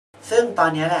ซึ่งตอน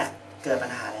นี้แหละเกิดปั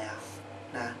ญหาแล้ว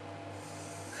นะ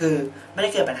คือไม่ได้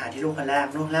เกิดปัญหาที่ลูกคนแรก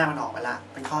มันออกไปละ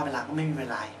เป็นข้อเป็นหลักก็ไม่มีเป็น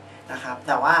ไรนะครับแ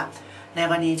ต่ว่าใน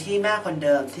กรณีที่แม่คนเ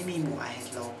ดิมที่มีหมู่ RH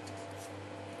ลบ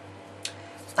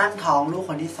ตั้งท้องลูก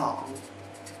คนที่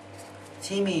2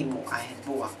ที่มีหมู่ RH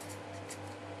บวก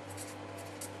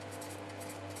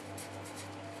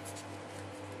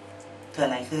เกิด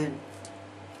อะไรขึ้น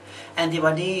แอนติบ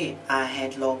อดี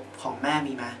RH ลบของแม่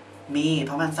มีไหมมีเพ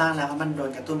ราะมันสร้างแล้วเพราะมันโด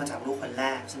นกระตุ้นมาจากลูกคนแร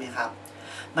กใช่ไหมครับ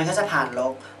มันก็จะผ่านล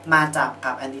บมาจับ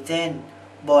กับแอนติเจน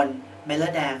บนเม็ดเลื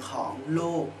อดแดงของ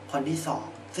ลูกคนที่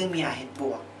2ซึ่งมี RH บ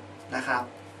วกนะครับ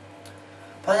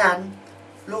เพราะฉะนั้น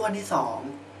ลูกคนที่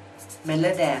2เม็ดเลื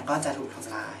อดแดงก็จะถูกท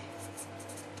ำลาย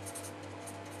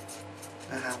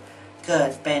นะครับเกิด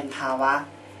เป็นภาวะ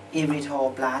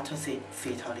erythroblastosis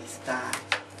fetalis ได้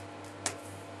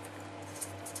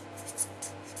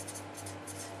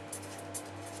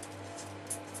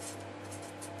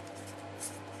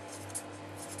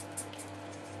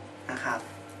นะครับ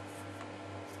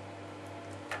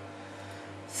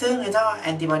ซึ่งไอ้เจ้าแอ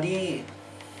นติบอดี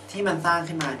ที่มันสร้าง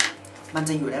ขึ้นมามัน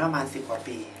จะอยู่ได้ประมาณ10 กว่า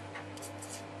ปี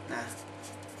นะ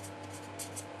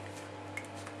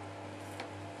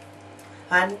เพ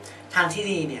ราะฉะนั้นทางที่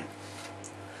ดีเนี่ย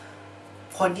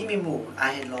คนที่มีหมู่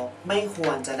RH ลบไม่คว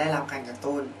รจะได้รับการกระ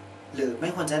ตุ้นหรือไม่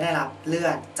ควรจะได้รับเลือ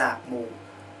ดจากหมู่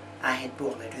RH บ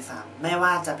วกเลยด้วยซ้ำไม่ว่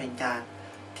าจะเป็นการ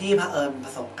ที่เผอิญผ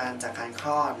สมกันจากการคล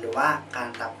อดหรือว่าการ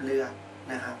รับเลือด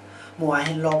นะครับหมู่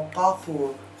RH ลบก็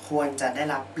ควรจะได้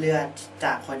รับเลือดจ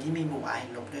ากคนที่มีหมู่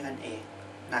RH ลบด้วยกันเอง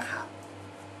นะครับ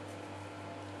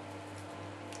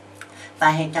แต่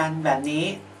เหตุการณ์แบบนี้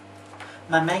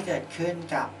มันไม่เกิดขึ้น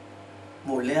กับห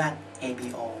มู่เลือด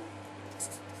ABO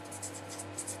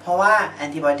เพราะว่าแอน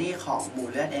ติบอดีของหมู่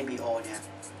เลือด ABO เนี่ย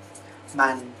มั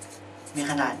นมี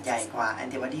ขนาดใหญ่กว่าแอน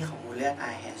ติบอดีของหมู่เลือด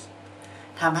RH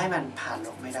ทำให้มันผ่านล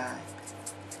บไม่ได้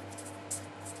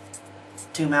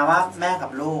ถึงแม้ว่าแม่กั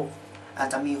บลูกอาจ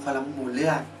จะมีคนละหมู่เลื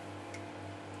อด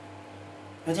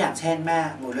ยกตัวอย่างเช่นแม่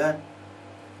หมู่เลือด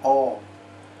O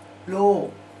ลูก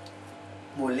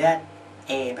หมู่เลือด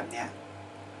A แบบเนี้ย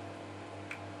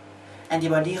แอนติ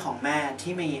บอดีของแม่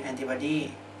ที่มีแอนติบอดี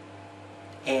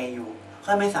A อยู่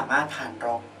ก็ไม่สามารถผ่านร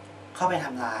กเข้าไปท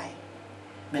ำลาย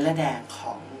เม็ดเลือดแดงข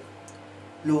อง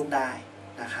ลูกได้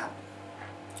นะครับ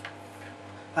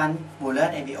เพราะฉะนั้นหมู่เลือด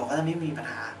ABO ก็จะไม่มีปัญ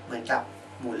หาเหมือนกับ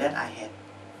หมู่เลือด RH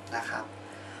นะครับ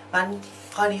เพราะฉะนั้น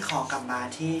ข้อนี้ขอกลับมา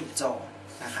ที่โจทย์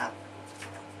นะครับ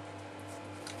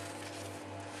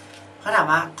เขาถาม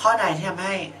ว่าข้อใดที่ทำใ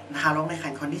ห้ทารกในคร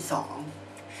รภ์คนที่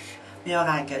2มีอา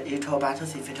การเกิด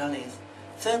erythroblastosis fetalis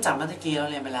ซึ่งจากเมื่อกี้เรา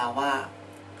เรียนไปแล้วว่า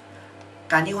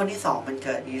การที่คนที่2มันเ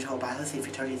กิด erythroblastosis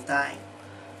fetalis ได้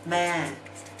แม่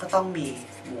ก็ต้องมี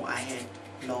หมู่ RH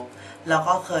ลบแล้ว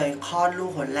ก็เคยคลอดลู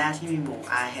กคนแรกที่มีหมู่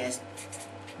RH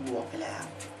บวกไปแล้ว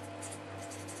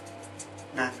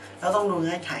นะเราต้องดูเ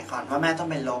งื่อนไขก่อนว่าแม่ต้อง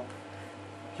เป็นลบ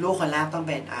ลูกคนแรกต้องเ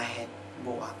ป็น RH บ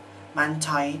วกมัน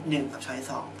ช้อย1กับช้อย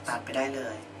2ตัดไปได้เล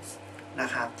ยนะ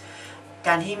ครับก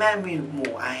ารที่แม่มีห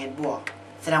มู่ RH บวก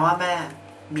แสดงว่าแม่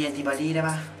มีแอนติบอดีได้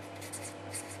ปะ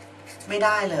ไม่ไ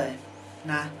ด้เลย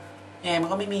นะยังไงมัน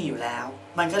ก็ไม่มีอยู่แล้ว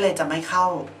มันก็เลยจะไม่เข้า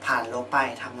ผ่านลบไป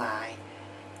ทำลาย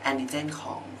แอนติเจนข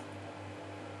อง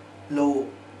ลูก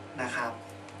นะครับ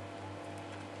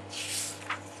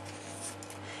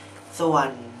ส่วน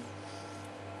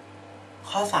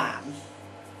ข้อ3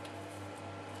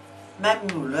แม่มี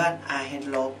หมู่เลือด RH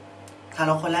ลบทา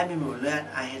รกคนแรกมีหมู่เลือด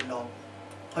RH ลบ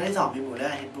คนที่2มีหมู่เลือ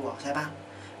ด RH บวกใช่ปะ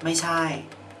ไม่ใช่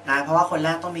นะเพราะว่าคนแร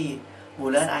กต้องมีหมู่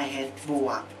เลือด RH บว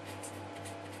ก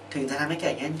ถึงจะทำให้เกิ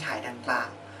ดเงื่อนไขดังกล่าว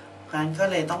เพราะฉะนั้นก็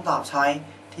เลยต้องตอบช้อย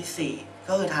ที่4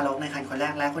ก็คือทารกในครรภ์คนแร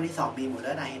กและคนที่2มีหมู่เลื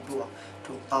อด RH บวก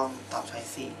ถูกต้องตอบช้อย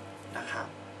4นะครับ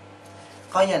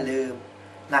ก็อย่าลืม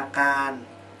หลักกา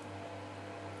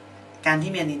ร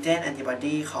ที่มีแอนติเจนแอนติบอ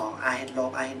ดีของ RH ล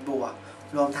บ RH บวก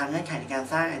รวมทั้งเงื่อนไขในการ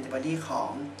สร้างแอนติบอดีขอ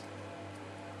ง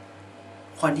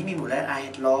คนที่มีหมู่เลือด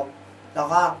RH ลบแล้ว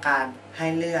ก็การให้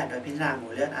เลือดโดยพิจารณาห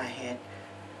มู่เลือด RH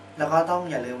แล้วก็ต้อง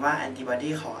อย่าลืมว่าแอนติบอดี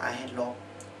ของ RH ลบ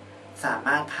สาม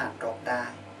ารถผ่านรกได้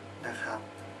นะครับ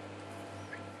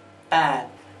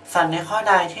 8. สัตว์ในข้อใ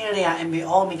ดที่เรียง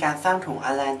embryo มีการสร้างถุงอ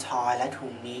ะแลนทอยด์และถุ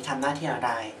งนี้ทำหน้าที่อะไ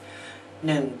ร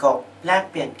 1. กบแลก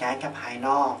เปลี่ยนแก๊สกับภายน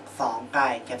อก 2. ไก่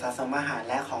เก็บสะสมอาหาร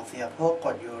และของเสียพวกกร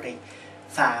ดยูริก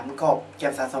 3. กบเก็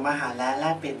บสะสมอาหารและแล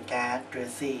กเปลี่ยนแก๊สหรือ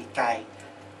 4. ไก่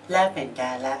แลกเปลี่ยนแก๊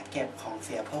สและเก็บของเ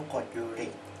สียพวกกรดยูริ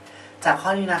กจากข้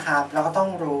อนี้นะครับเราก็ต้อง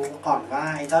รู้ก่อนว่า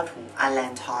ไอ้เจ้าถุงอะแล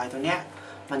นทอยด์ตัวเนี้ย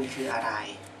มันคืออะไร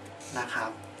นะครั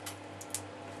บ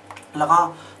แล้วก็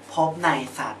พบใน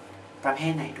สัตว์ประเภ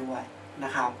ทไหนด้วยน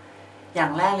ะครับอย่า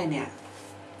งแรกเลยเนี่ย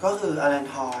ก็คืออะแลน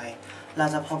ทอยด์ เรา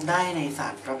จะพบได้ในสั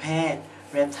ตว์ประเภท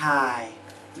เรปไทล์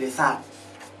หรือสัตว์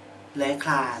เลื้อยค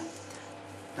ลาน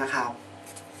นะครับ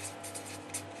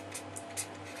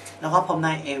แล้วก็พบใน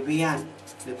เอเวียน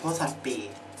หรือพวกสัตว์ปีก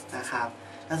นะครับ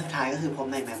และสุดท้ายก็คือพบ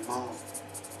ในแมมมอล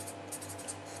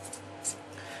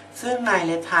ซึ่งในเ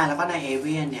รปไทล์แล้วก็ในเอเ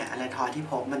วียนเนี่ยอะแลนทอยที่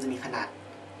พบมันจะมีขนาด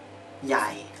ใหญ่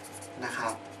นะครั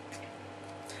บ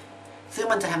ซึ่ง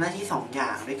มันจะทำหน้าที่2อย่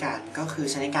างด้วยกันก็คือ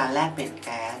ใช้ในการแลกเปลี่ยนแ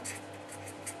ก๊ส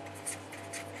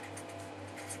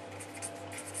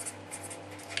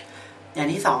อย่าง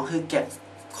ที่2คือเก็บ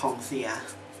ของเสีย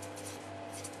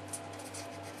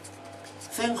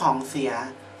ซึ่งของเสีย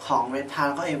ของเรปไทล์แ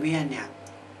ล้วก็เอเวียนเนี่ย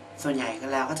ส่วนใหญ่ก็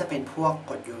แล้วก็จะเป็นพวก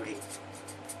กรดยูริก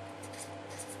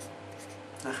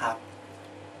นะครับ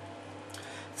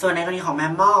ส่วนในกรณีของแม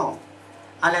มมอล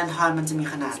อะแลนทอยมันจะมี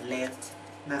ขนาดเล็ก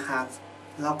นะครับ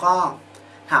แล้วก็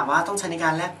ถามว่าต้องใช้ในกา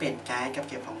รแลกเปลี่ยนแก๊สกับ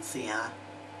เก็บของเสีย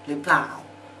หรือเปล่า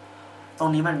ตรง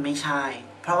นี้มันไม่ใช่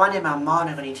เพราะว่าในแมมมอลใน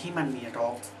กรณีที่มันมีร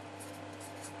ก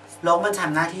มันท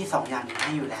ำหน้าที่2อย่างนี้ใ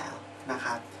ห้อยู่แล้วนะค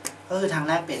รับก็คือทางแ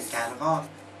ลกเปลี่ยนแก๊สแล้วก็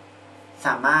ส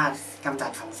ามารถกำจั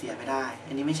ดของเสียไม่ได้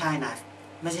อันนี้ไม่ใช่นะ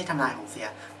ไม่ใช่ทำลายของเสีย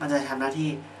มันจะทำหน้าที่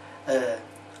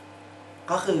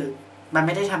ก็คือมันไ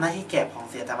ม่ได้ทำหน้าที่เก็บของ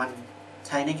เสียแต่มันใ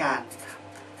ช้ในการ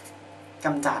ก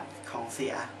ำจัดของเสี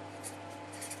ย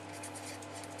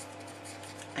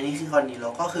อันนี้คือกรณีล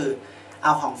บก็คือเอ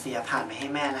าของเสียผ่านไปให้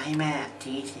แม่แล้วให้แม่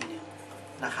ทิ้งอีกทีหนึ่ง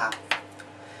นะครับ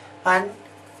เพราะฉะนั้น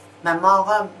แมมมอล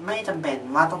ก็ไม่จำเป็น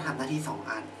ว่าต้องทำหน้าที่2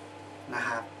อันนะค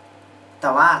รับแต่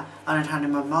ว่าอะแลนทอยใน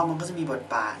แมมมอลมันก็จะมีบท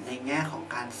บาทในแง่ของ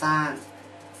การสร้าง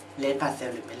เรดบลัดเซล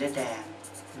ล์หรือเม็ดเลือดแดง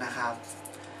นะครับ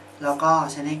แล้วก็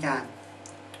ใช้ในการ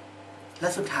และ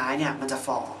สุดท้ายเนี่ยมันจะ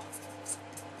ฝ่อ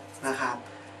นะครับ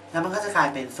แล้วมันก็จะกลาย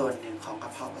เป็นส่วนหนึ่งของกร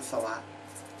ะเพาะปัสสาวะ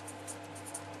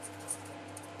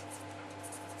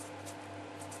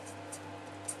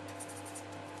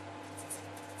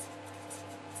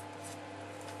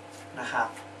นะครับ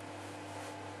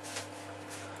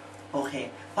โอเค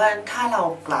เพราะฉะนั้นถ้าเรา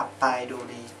กลับไปดู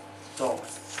ในโจทย์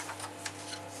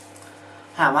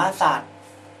ถามว่าสัตว์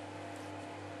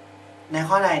ใน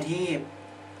ข้อใดที่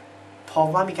พบ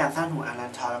ว่ามีการสร้างถุงอะแล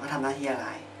นทอยแล้วก็ทำหน้าที่อะไร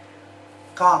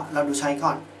ก็เราดูใช้ก่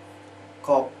อน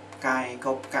กบไ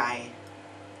ก่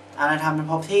อะแลนทอยมัน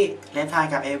พบที่เรปไท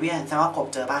ล์กับเอเวียนแสดงว่ากบ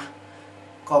เจอปะ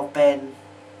กบเป็น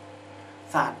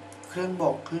สัตว์ครึ่งบ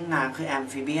กครึ่งน้ำคือแอม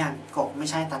ฟิเบียนกบไม่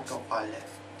ใช่ตัดกบก่อนเลย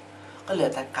ก็เหลื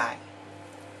อแต่ไก่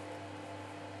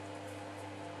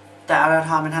แต่อะแลนท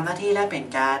อยมันทำหน้าที่แลกเปลี่ยน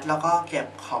แก๊สแล้วก็เก็บ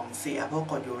ของเสียพวก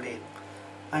กรดยูริก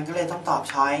มันก็เลยต้องตอบ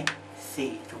ช้อย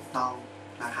4ถูกต้อง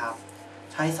นะครับ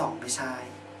ช้อย2ไม่ใช่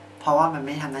เพราะว่ามันไ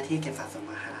ม่ทำหน้าที่เก็บสะสม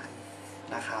อาหาร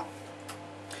นะครับ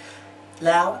แ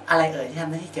ล้วอะไรที่ท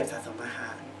ำหน้าที่เก็บสะสมอาหา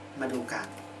รมาดูกัน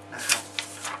นะครับ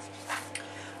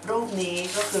รูปนี้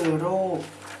ก็คือรูป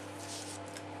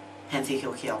เห็นสีเ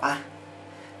ขียวๆป่ะ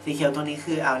สีเขียวตัวนี้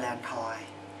คืออะแลนทอย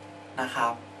นะครั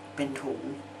บเป็นถุง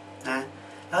นะ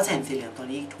แล้วเห็นสีเหลืองตัว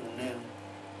นี้อีกถุงหนึ่ง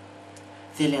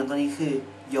สีเหลืองตัวนี้คือ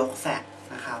ยกแสก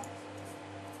นะครับ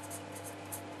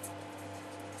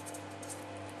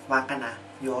วางกันนะ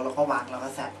โยกแล้วก็วางแล้วก็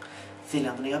แสกสีเหลื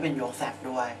องตัวนี้ก็เป็นยกแสก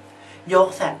ด้วยยก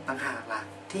แสกต่างหากล่ะ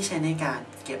ที่ใช้ในการ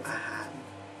เก็บอาหาร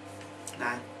น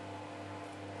ะ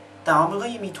แต่ว่ามันก็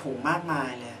ยังมีถุงมากมาย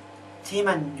เลยที่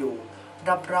มันอยู่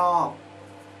รอบ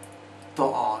ๆตัว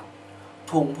อ่อน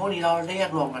ถุงพวกนี้เราเรียก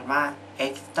รวมกันว่า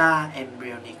extra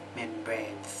embryonic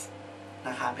membranes น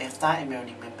ะครับ extra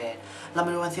embryonic membrane เราม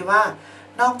าดูกันสิว่า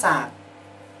นอกจาก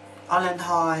อะแลนท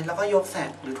อยแล้วก็ยกแส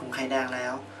กหรือถุงไข่แดงแล้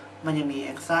วมันยังมี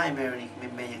extra embryonic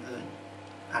membrane อย่างอื่น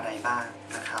อะไรบ้าง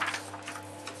นะครับ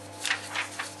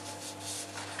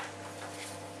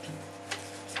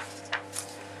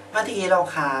เมื่อกี้เรา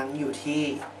ค้างอยู่ที่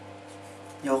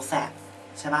ยกแสก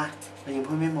ใช่ปะเรายัง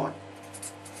พูดไม่หมด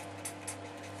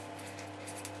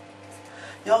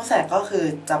ยกแสกก็คือ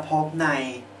จะพบใน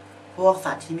พวก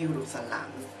สัตว์ที่มีกระดูกสันหลัง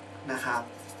นะครับ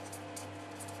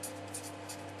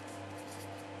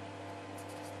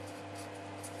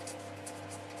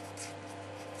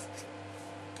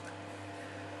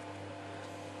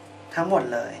ทั้งหมด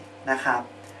เลยนะครับ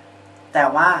แต่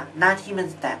ว่าหน้าที่มัน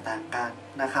แตกต่างกัน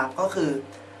นะครับก็คือ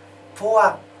พวก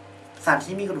สัตว์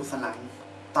ที่มีกระดูกสันหลัง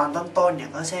ตอนต้นๆเนี่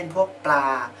ยก็เช่นพวกปลา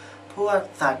พวก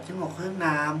สัตว์ที่หมกเครื่อง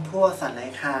น้ำพวกสัตว์เลื้อ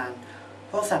ยคลาน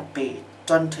พวกสัตว์ปีก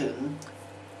จนถึง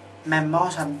แมมมอล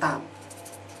ชั้นต่ำ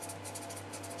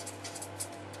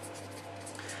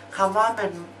คำว่าเป็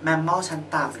นแมมมอลชั้น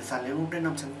ต่ำหรือสัตว์เลี้ยงลูกด้วยน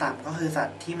มชั้นต่ำก็คือสัต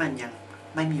ว์ที่มันยัง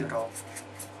ไม่มีรก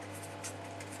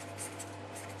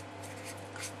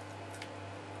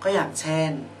ก็อย่างเช่น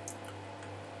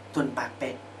ตุ่นปากเ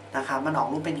ป็ดนะครับมันออก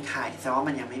ลูกเป็นไข่แสดงว่า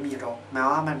มันยังไม่มีรกแม้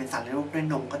ว่ามันเป็นสัตว์เลี้ยงลูกด้วย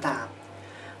นมก็ตาม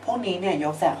พวกนี้เนี่ยย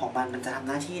กแสกของมันจะทำห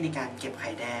น้าที่ในการเก็บไข่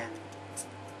แดง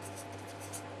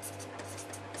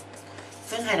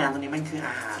ซึ่งไข่แดงตัวนี้มันคืออ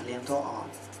าหารเลี้ยงตัวอ่อน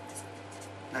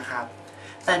นะครับ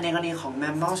แต่ในกรณีของแม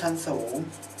มมอลชั้นสูง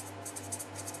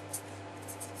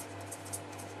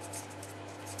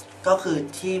ก็คือ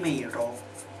ที่มีรก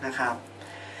นะครับ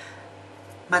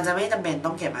มันจะไม่จำเป็นต้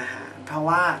องเก็บอาหารเพราะ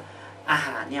ว่าอาห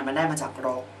ารเนี่ยมันได้มาจากร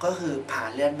กก็คือผ่าน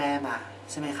เลือดแม่มา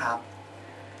ใช่ไหมครับ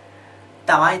แ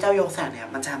ต่ว่าเจ้ายกแสกเนี่ย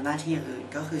มันทำหน้าที่อย่างอื่น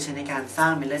ก็คือใช้ในการสร้า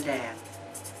งเม็ดเลือดแดง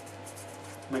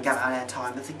เหมือนกับอาร์แลนทอย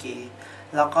เมื่อกี้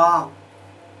แล้วก็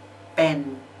เป็น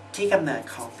ที่กำเนิด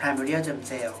ของ primordial germ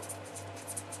cell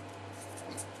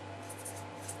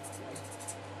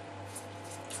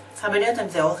primordial germ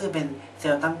cell ก็คือเป็นเซ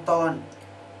ลล์ตั้งต้น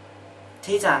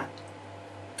ที่จะ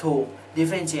ถูก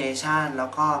differentiation แล้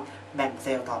วก็แบ่งเซ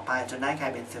ลล์ต่อไปจนได้กลา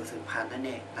ยเป็นเซลล์สืบพันธุ์นั่นเ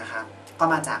องนะครับก็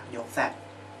มาจากยกแสก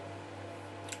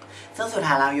ซึ่งสุด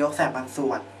ท้ายแล้วยกแสกบางส่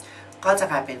วนก็จะ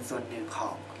กลายเป็นส่วนหนึ่งขอ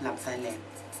งลำไส้เล็ก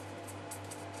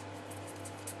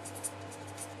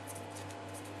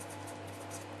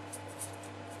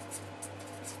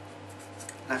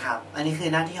นะครับอันนี้คือ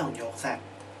หน้าที่ของยกแสก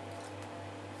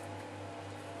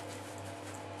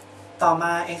ต่อม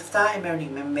า extra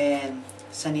embryonic membrane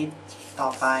ชนิดต่อ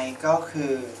ไปก็คื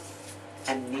อแอ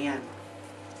นเนียน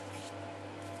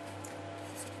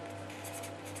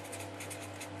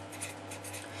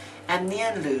แอนเนีย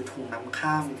นหรือถุงน้ำ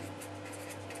ข้าม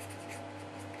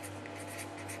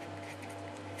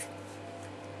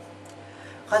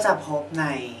ก็จะพบใน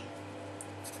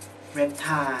เรปไท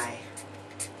ล์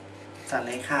สัตว์เ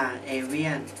ลื้อยคลานเอเวี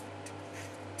ยน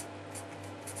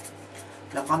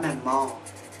แล้วก็แมมมอล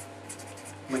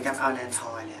เหมือนกับอัลแลนท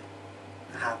อยเนี่ย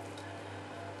นะครับ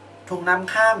ถุงน้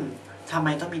ำข้ามทำไม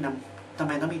ต้องมี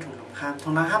ถุงน้ำข้ามถุ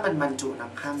งน้ำข้ามมันบรรจุน้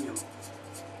ำข้ามอยู่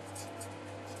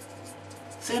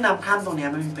ซึ่งน้ำข้ามตรงนี้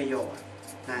มันมีประโยชน์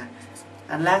นะ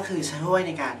อันแรกคือช่วยใ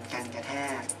นการกันกระแท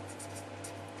ก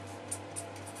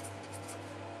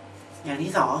อย่าง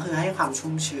ที่สองก็คือให้ความ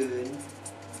ชุ่มชื้น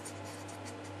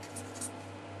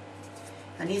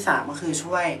อันที่สามก็คือ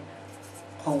ช่วย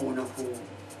คงอุณหภูมิ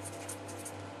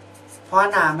เพราะ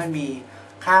น้ำมันมี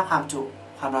ค่าความจุ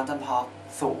ความร้อนจำเพาะ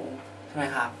สูงใช่ไหม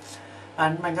ครับ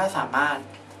มันก็สามารถ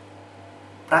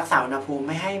รักษาอุณหภูมิไ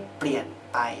ม่ให้เปลี่ยน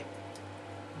ไป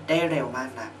ได้เร็วมาก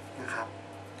นักนะครับ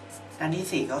อันที่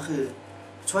สี่ก็คือ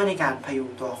ช่วยในการพยุง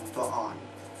ตัวของตัวอ่อน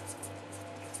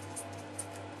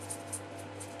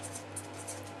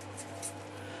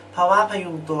เพราะว่าพ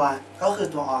ยุงตัวก็คือ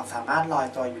ตัวอ่อนสามารถลอย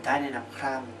ตัวอยู่ได้ในน้ำค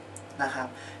ร่ำนะครับ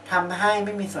ทำให้ไ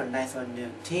ม่มีส่วนใดส่วนหนึ่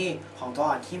งที่ของตัว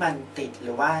อ่อนที่มันติดห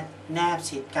รือว่าแนบ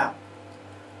ชิดกับ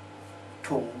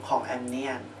ถุงของแอมเนี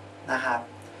ยนนะครับ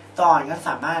ตัวอ่อนก็ส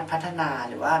ามารถพัฒนา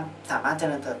หรือว่าสามารถเจ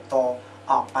ริญเติบโต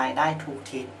ออกไปได้ทุก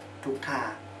ทิศทุกทา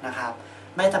งนะครับ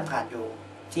ไม่จำกัดอยู่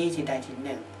ที่ทิศใดทิศห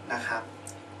นึ่งนะครับ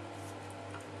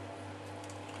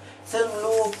ซึ่ง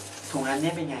รูปถุงอัน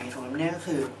นี้เป็นอย่างไรถุงอันนี้ก็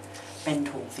คือเป็น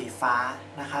ถุงสีฟ้า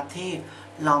นะครับที่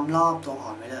ล้อมรอบตัวอ่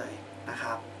อนไว้เลยนะค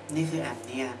รับนี่คือแอนเ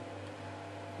นียน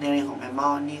ในเรื่องของแมมมอ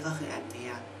ลนี่ก็คือแอนเนี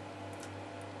ยน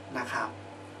นะครับ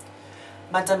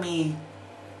มันจะมี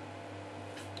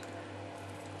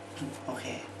โอเค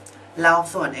แล้ว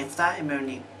ส่วน extra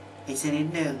embryonic อีกชนิด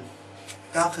หนึ่ง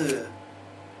ก็คือ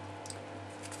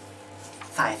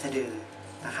สายสะดือ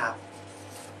นะครับ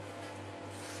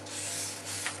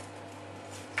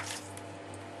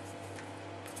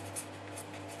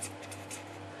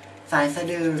สายสะ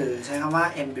ดือหรือใช้คำว่า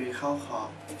umbilical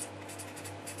cord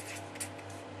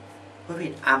ผู้ผิ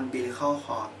ด umbilical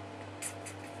cord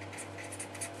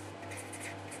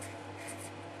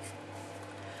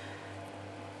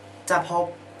จะพบ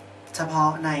เฉพาะ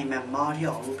ในแมมมอลที่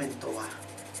ออกรูปเป็นตัว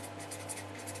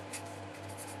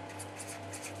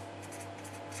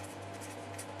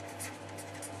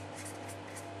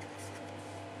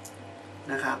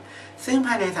นะครับซึ่งภ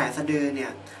ายในสายสะดือเนี่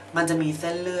ยมันจะมีเ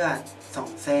ส้นเลือด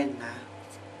2 เส้นนะ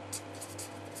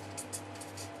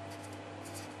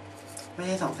ไม่ใ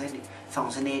ช่2 เส้นดิ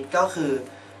2 ชนิดก็คือ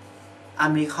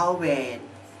umbilical vein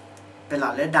เป็นหลอ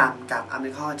ดเลือดดำกับ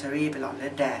umbilical artery เป็นหลอดเลื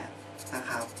อดแดงนะ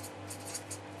ครับ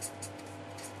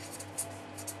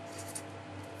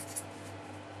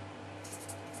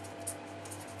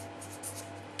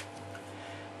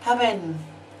ถ้าเป็น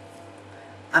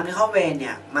umbilical vein เ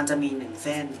นี่ยมันจะมี1 เ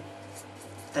ส้น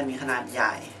แต่มีขนาดให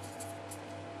ญ่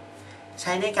ใ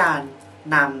ช้ในการ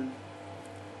น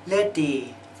ำเลือดดี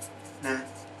นะ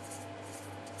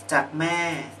จากแม่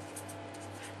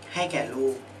ให้แก่ลู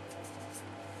ก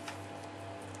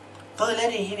ก็คือเลือ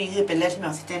ดดีที่นี้คือเป็นเลือดที่มีอ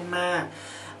อกซิเจนมาก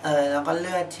แล้วก็เ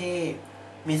ลือดที่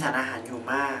มีสารอาหารอยู่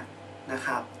มากนะค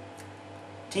รับ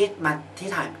ที่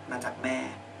ถ่ายมาจากแม่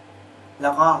แล้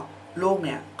วก็ลูกเ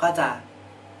นี่ยก็จะ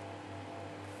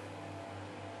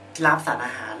รับสารอ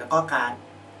าหารแล้วก็การ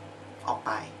ออกไ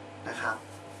ปนะครับ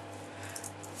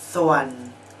ส่วน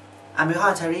อะมิคอ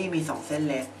ลเชอรี่มี2เส้น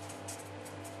เล็ก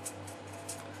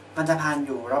มันจะพันอ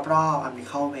ยู่รอบๆอะมิ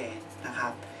คอลเวนนะครั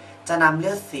บจะนำเลื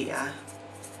อดเสีย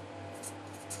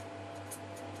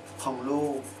ของลู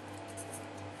ก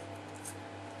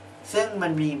ซึ่งมั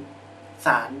นมีส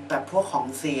ารแบบพวกของ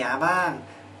เสียบ้าง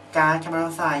ก๊าซคาร์บอนไดอ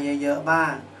อกไซด์เยอะๆบ้า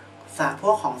งพ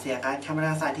วกของเสียก๊าซคาร์บอนไดอ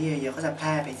อกไซด์ที่เยอะๆก็จะแพ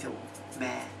ร่ไปสู่แ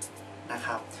ม่นะค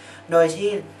รับโดยที่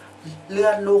เลื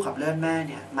อดลูกกับเลือดแม่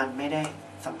เนี่ยมันไม่ได้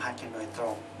สัมพันธ์กันโดยตร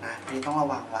งนะอันนี้ต้องระ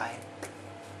วังไว้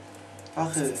ก็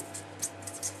คือ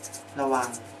ระวัง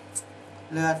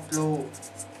เลือดลูก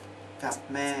กับ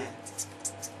แม่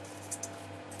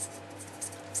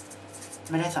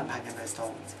ไม่ได้สัมพันธ์กันโดยตร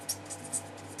ง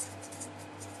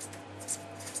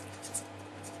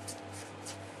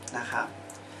นะครับ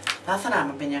ลักษณะ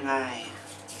มันเป็นยังไง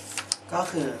ก็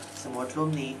คือสมมติรู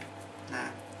ปนี้นะ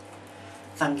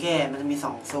สังเกตมันจะมี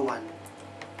2ส่วน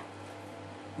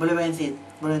บริเวณ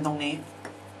ตรงนี้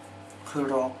คือ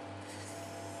รก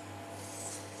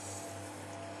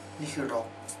นี่คือรก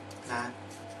นะ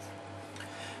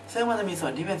ซึ่งมันจะมีส่ว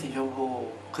นที่เป็นสีชมพู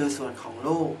คือส่วนของ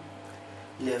ลูก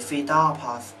หรือ fetal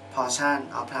portion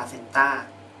of placenta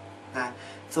นะ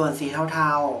ส่วนสีเท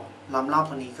าๆล้อมรอบ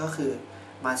ตรงนี้ก็คือ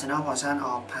marginal portion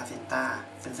of placenta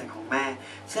เป็นส่วนของแม่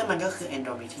ซึ่งมันก็คือ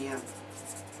endometrium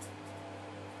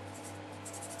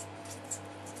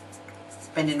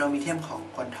เป็น endometrium ของ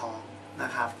คนท้องน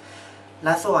ะครับแล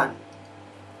ะส่วน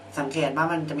สังเกตว่า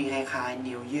มันจะมีคล้ายๆ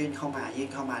นิ้วยื่นเข้ามา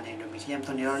ใน endometrium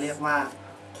ตัวนี้เราเรียกว่า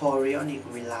chorionic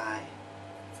villi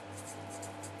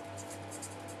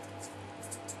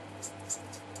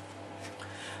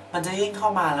มันจะยื่นเข้า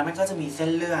มาแล้วมันก็จะมีเส้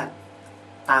นเลือด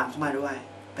ตามเข้ามาด้วย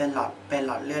เป็นหล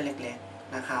อดเลือดเล็ก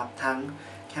ๆนะครับทั้ง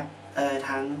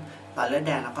หลอดเลือดแ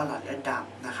ดงแล้วก็หลอดเลือดด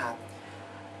ำนะครับ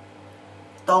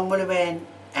ตรงบริเวณ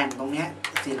แอ่งตรงนี้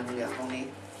สีเหลืองๆตรงนี้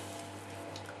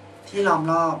ที่ล้อม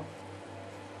รอบ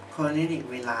โคโรนิก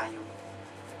เวลาอยู่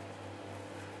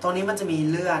ตรงนี้มันจะมี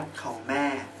เลือดของแม่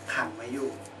ขังไว้อ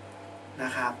ยู่น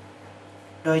ะครับ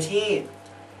โดยที่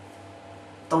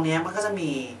ตรงนี้มันก็จะมี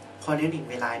โคโรนิก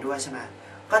เวลาด้วยใช่ไหม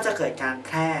ก็จะเกิดการแพ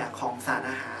ร่ของสาร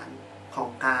อาหารของ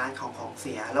ก๊าซของเ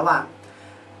สียระหว่าง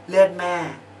เลือดแม่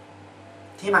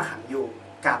ที่มาขังอยู่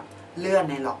กับเลือด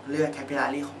ในหลอดเลือดแคปิลา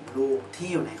รีของลูกที่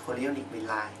อยู่ในโคโรนิกเว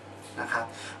ลานะครับ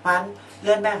เพราะฉะนั้นเ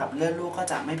ลือดแม่กับเลือดลูกก็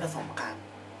จะไม่ผสมกัน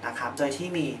นะครับโดยที่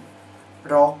มี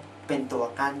รกเป็นตัว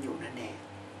กั้นอยู่นั่นเอง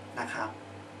นะครับ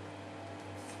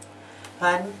เพราะฉ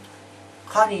ะนั้น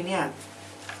ข้อนี้เนี่ย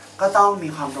ก็ต้องมี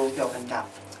ความรู้เกี่ยวกันกับ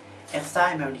extra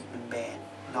embryonic membrane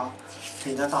เนาะถึ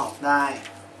งจะตอบได้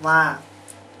ว่า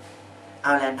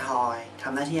อัลแลนทอยด์ท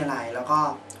ำหน้าที่อะไรแล้วก็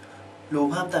รู้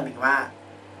เพิ่มเติมอีกว่า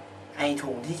ไอ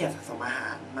ถุงที่เก็บสะสมอาหา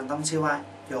รมันต้องชื่อว่า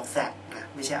ยกแซกนะ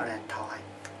ไม่ใช่อัลแลนทอยด์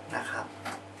นะครับ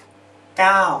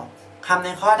 9. คำใน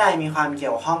ข้อใดมีความเ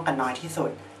กี่ยวข้องกันน้อยที่สุ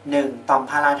ด 1. ต่อม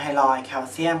พาราไทรอยด์แคล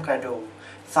เซียมกระดูก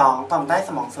 2. ต่อมใต้ส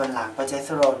มองส่วนหลังโปรเจสเต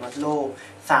อโรนมดลูก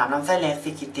 3. ลำไส้เล็ก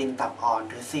ซิกิตินตับอ่อน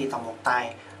หรือ 4. ต่อมหมวกไต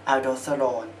อัลโดสเตอโร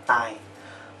นไต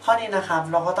ข้อนี้นะครับ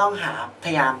เราก็ต้องพ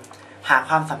ยายามหาค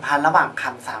วามสัมพันธ์ระหว่างค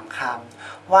ำ3ค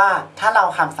ำว่าถ้าเรา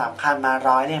คำ3คำมา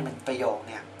ร้อยเรียงเป็นประโยค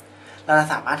เนี่ยเราจะ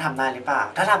สามารถทำได้หรือเปล่า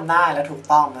ถ้าทำได้และถูก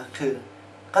ต้องนะคือ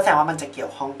ก็แสดงว่ามันจะเกี่ย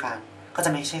วข้องกันก็จ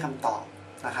ะไม่ใช่คำตอบ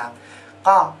นะครับ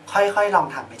ก็ค่อยๆลอง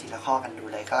ทำไปทีละข้อกันดู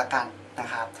เลยก็แล้วกันนะ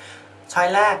ครับช้อย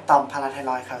แรกต่อมพาราไท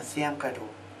รอยด์แคลเซียมกระดู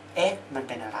กมันเ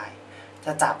ป็นอะไรจ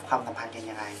ะจับความสัมพันธ์กัน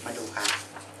ยังไงมาดูกัน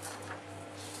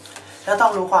แล้วต้อ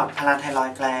งรู้ก่อนพาราไทรอย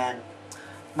ด์แกลนด์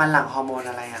มันหลั่งฮอร์โมน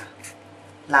อะไรอ่ะ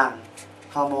หลั่ง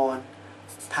ฮอร์โมน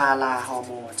พาราฮอร์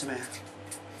โมนใช่ไหม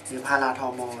หรือพาราฮอ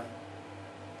ร์โมน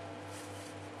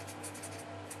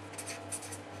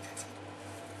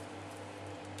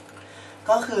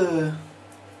ก็คือ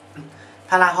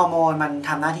พาราฮอร์โมนมันท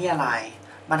ำหน้าที่อะไร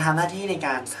มันทำหน้าที่ในก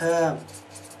ารเพิ่ม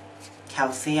แคล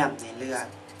เซียมในเลือด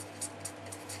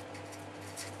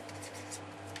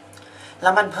แล้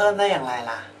วมันเพิ่มได้อย่างไร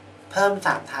ล่ะเพิ่ม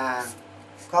3ทาง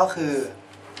ก็คือ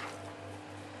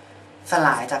สล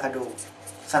ายจากกระดูก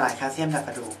สลายแคลเซียมจากก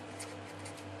ระดูก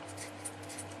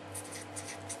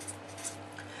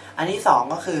อันที่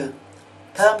2ก็คือ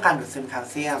เพิ่มการดูดซึมแคล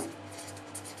เซียม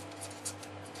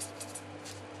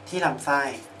ที่ลำไส้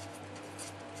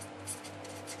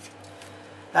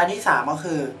และอันที่3ก็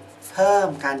คือเพิ่ม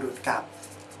การดูดกลับ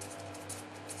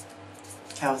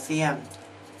แคลเซียม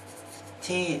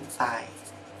ที่ไต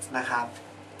นะครับ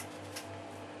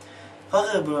ก็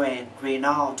คือบริเวณ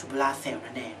renal tubular cell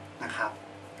นั่นเองนะครับ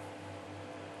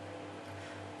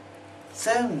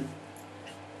ซึ่ง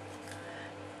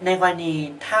ในกรณี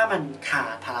ถ้ามันขา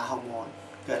ดพาราฮอร์โมน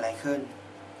เกิดอะไรขึ้น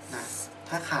นะ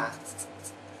ถ้าขาด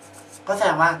ก็แสด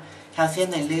งว่าแคลเซียม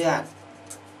ในเลือด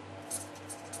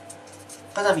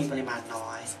ก็จะมีปริมาณน้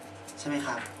อยใช่ไหมค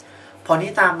รับผล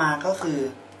ที่ตามมาก็คือ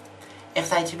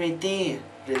excitability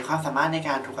หรือความสามารถในก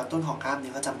ารถูกกระตุ้นของกล้ามเนื้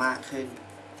อก็จะมากขึ้น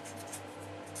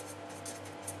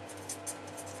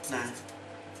นะ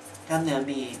กล้ามเนื้อ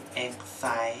มี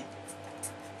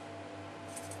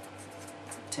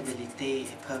excitability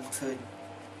เพิ่มขึ้น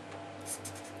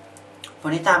ผล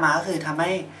ที่ตามมาก็คือทำใ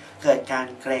ห้เกิดการ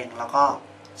เกร็งแล้วก็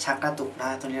ชักกระตุกได้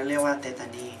ตัวนี้เรียกว่าเตตา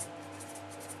นี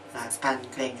นะการ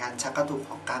เกร็งการชักกระตุกข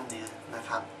องกล้ามเนื้อนะค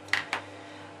รับ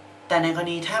แต่ในกร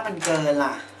ณีถ้ามันเกิน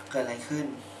ล่ะเกิดอะไรขึ้น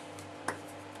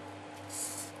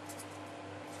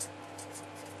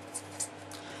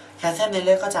แคลเซียมในเ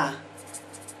ลือดก็จะ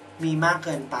มีมากเ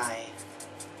กินไป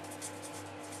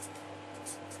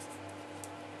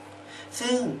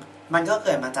ซึ่งมันก็เ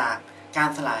กิดมาจากการ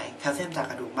สลายแคลเซียมจาก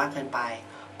กระดูกมากเกินไป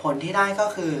ผลที่ได้ก็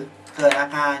คือเกิดอา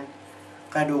การ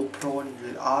กระดูกพรุนห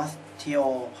รือ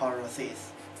osteoporosis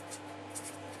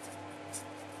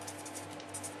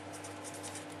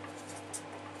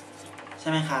ใช่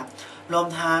ไหมครับรวม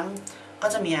ทั้งก็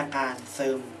จะมีอาการซึ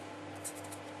ม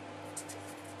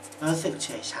รู้สึกเ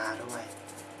ฉื่อยชาด้วย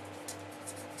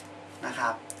นะครั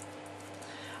บ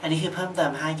อันนี้คือเพิ่มเติ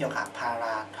มให้เกี่ยวกับพาร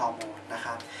าฮอร์โมนนะค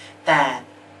รับแต่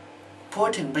พูด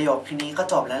ถึงประโยคทีนี้ก็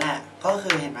จบแล้วแหละก็คื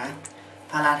อเห็นไหม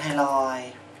พาราไทรอยด์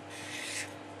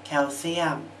แคลเซีย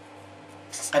ม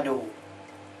กระดูก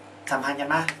สัมพันธ์กัน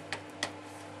ไหม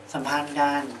สัมพันธ์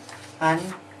กันงั้น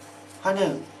ข้อห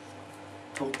นึ่ง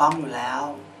ถูกต้องอยู่แล้ว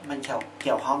มันเ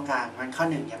กี่ยวข้องกันมันข้อ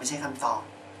หนึ่งยังไม่ใช่คำตอบ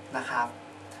นะครับ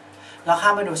เราข้า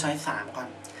มมาดูช้อย3ก่อน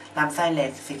ลำไส้เล็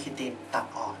กซิคิตินตับ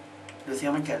อ่อนดูซิ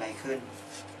ว่ามันเกิดอะไรขึ้น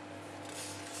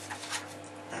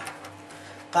นะ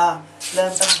ก็เริ่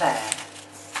มตั้งแต่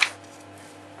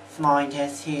small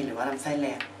intestine หรือว่าลำไส้เ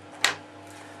ล็ก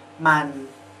มัน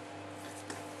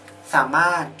สาม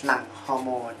ารถหลั่งฮอร์โม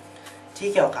นที่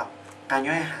เกี่ยวกับการ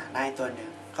ย่อยอาหารได้ตัวหนึ่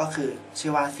งก็คือชื่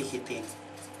อว่าซิคิติน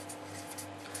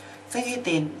ซึ่งซิ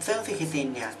คิติน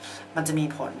เนี่ยมันจะมี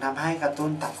ผลทำให้กระตุ้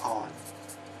นตับอ่อน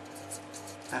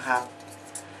นะครับ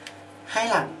ให้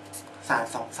หลั่งสาร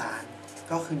2 สาร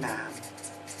ก็คือน้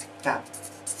ำกับ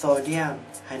โซเดียม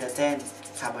ไฮโดรเจน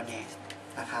คาร์บอเนต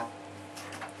นะครับ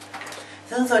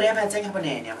ซึ่งโซเดียมไฮโดรเจนคาร์บอเน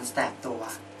ตเนี่ยมันจะแตกตัว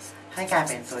ให้กลายเ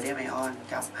ป็นโซเดียมไอออน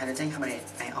กับไฮโดรเจนคาร์บอเนต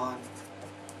ไอออน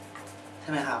ใ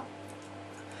ช่ไหมครับ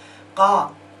ก็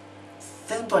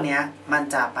ซึ่งตัวเนี้ยมัน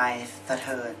จะไปสะเ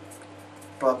ทิน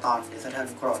โปรตอนหรือสะเทิน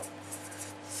กรด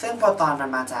ซึ่งโปรตอนมัน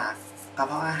มาจากกระเ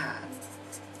พาะอาหาร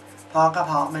เพราะกระเ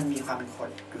พาะมันมีความเป็นกร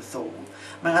ดอยู่สูง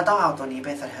มันก็ต้องเอาตัวนี้ไป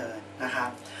สะเทินนะครับ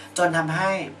จนทำใ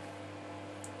ห้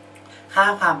ค่า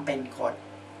ความเป็นกรด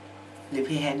หรือ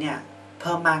pH เนี่ยเ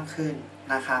พิ่มมากขึ้น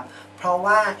นะครับเพราะ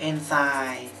ว่าเอนไซ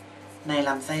ม์ในล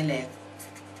ำไส้เล็ก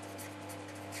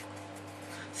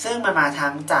ซึ่งมันมาทั้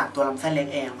งจากตัวลำไส้เล็ก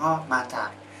เองก็มาจาก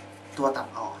ตัวตับ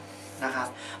อ่อนนะครับ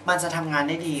มันจะทำงานไ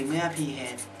ด้ดีเมื่อ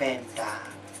pH เป็นด่าง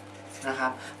นะครั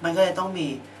บมันก็เลยต้องมี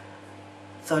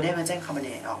โซเดียมไฮโดรเจนคาร์บอเน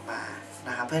ตออกมาน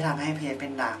ะครับเพื่อทำให้ pH เป็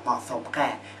นด่างเหมาะสมแก่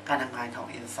การทำงานของ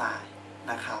เอนไซม์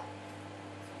นะครับ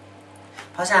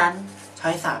เพราะฉะนั้นช้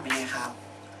อย3เป็นไงครับ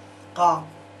ก็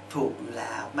ถูกอยู่แ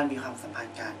ล้วมันมีความสัมพัน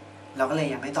ธ์กันเราก็เลย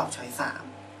ยังไม่ตอบช้อย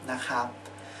3นะครับ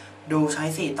ดูช้อย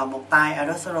4ต่อมหมวกไตอะโ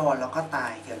ดสเตอโรนแล้วก็ไต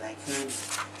เกิดอะไรขึ้น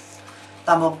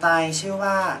ต่อมหมวกไตชื่อ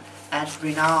ว่า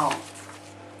adrenal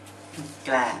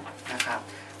gland นะครับ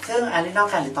ซึ่ง adrenal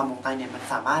gland หรือต่อมหมวกไตเนี่ยมัน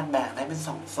สามารถแบ่งได้เป็น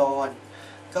2 โซน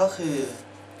ก็คือ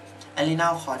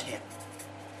adrenal cortex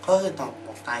ก็คือต่อมหม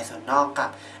วกไตส่วนนอกกับ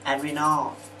adrenal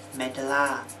medulla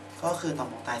ก็คือต่อม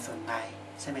หมวกไตส่วนใน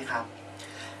ใช่ไหมครับ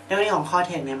ในกรณีของคอร์เ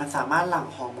ทกเนี่ยมันสามารถหลั่ง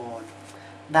ฮอร์โมน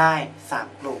ได้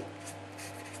3 กลุ่ม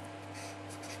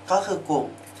ก็คือกลุ่ม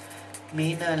มิ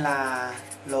เนอรา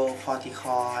โลคอร์ติค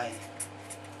อยด์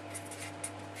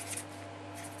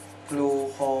กลู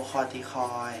โคคอร์ติค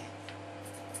อยด์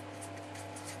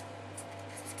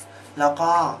แล้ว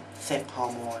ก็เซ็กฮอ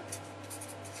ร์โมน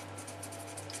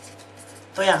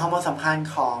ตัวอย่างฮอร์โมนสำคัญ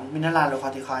ของมิเนอราโลคอ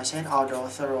ร์ติคอยด์เช่นอัลโด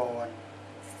สเตอโรน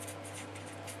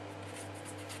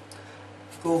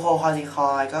กลูโคคอร์ติคอ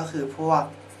ยด์ก็คือพวก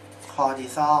คอร์ติ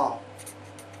ซอล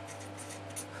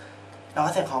แล้ว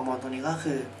ก็เซ็กฮอร์โมนตัวนี้ก็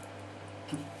คือ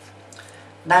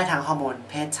ได้ทั้งฮอร์โมน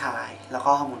เพศชายแล้ว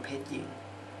ก็ฮอร์โมนเพศหญิง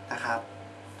นะครับ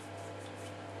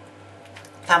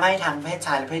ทำให้ทั้งเพศช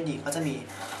ายและเพศหญิงก็จะมี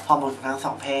ฮอร์โมนทั้ง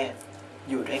2 เพศ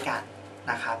อยู่ด้วยกัน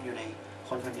นะครับอยู่ในค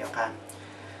นคนเดียวกัน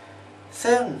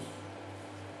ซึ่ง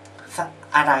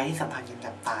อะไรที่สัมพันธ์กัน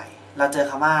กับไตเราเจอ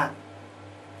คำว่า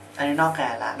อะดรีนอลแกล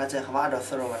นด์ละเราเจอคำว่าอะโดสเ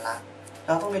ตอโรนละ เ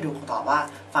ราต้องไปดูต่อว่า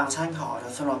ฟังก์ชันของอะโด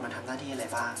สโตรนมันทำหน้าที่อะไร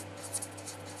บ้าง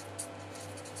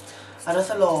อะโดสโ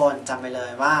ตรนจำไปเล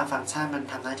ยว่าฟังก์ชันมัน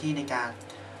ทำหน้าที่ในการ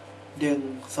ดึง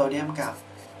โซเดียมกับ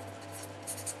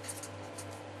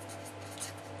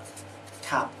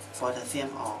ขับโพแทสเซียม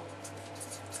ออก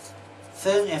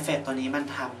ซึ่งเอฟเฟกต์ตัวนี้มัน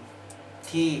ท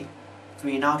ำที่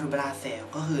renal tubular cell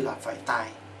ก็คือหลอดฝอยไต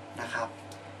นะครับ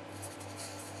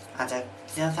อาจจะ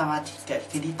สามารถเกิด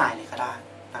ขึ้นที่ไตเลยก็ได้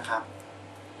นะครับ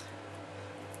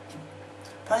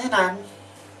เพราะฉะนั้น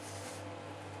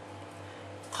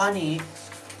ข้อนี้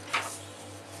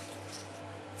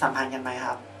สัมพันธ์กันไหมค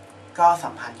รับก็สั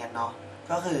มพันธ์กันเนาะ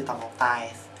ก็คือต่อมหมวกไต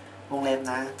วงเล็บ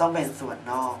นะต้องเป็นส่วน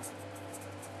นอก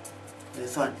หรือ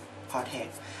ส่วนคอร์เทก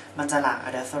ซ์มันจะหลั่งอะ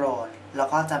โดสโตรนแล้ว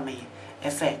ก็จะมีเอ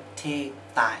ฟเฟกต์ที่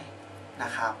ไตน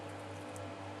ะครับ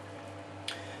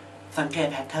สังเกต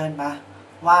แพทเทิร์นปะ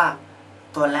ว่า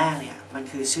ตัวแรกเนี่ยมัน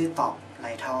คือชื่อต่อมไร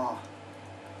ท่อ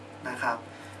นะครับ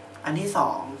อันที่สอ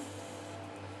ง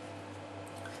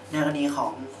ในกรณีขอ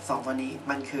ง2ตัวนี้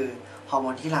มันคือฮอร์โม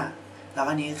นที่หลั่งแล้ว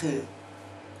ก็นี้คือ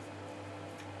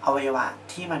อวัยวะ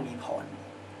ที่มันมีผล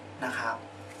นะครับ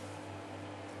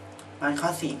มันข้อ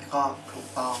4ก็ถูก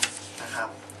ต้องนะครับ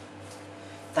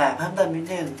แต่เพิ่มเติมนิด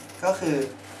นึงก็คือ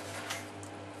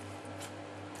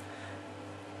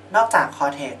นอกจากคอ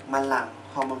ร์เทกซ์มันหลั่ง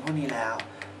ฮอร์โมนพวกนี้แล้ว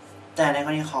แต่ในก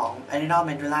รณีของอะดรีนาลเ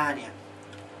มดูล่าเนี่ย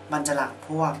มันจะหลั่งพ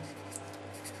วก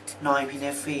นอร์อิพิเน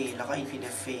ฟรีนแล้วก็อินพิเน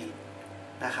ฟรีน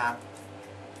นะครับ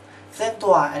ซึ่ง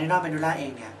ตัวอะดรีนาลเมดูล่าเอ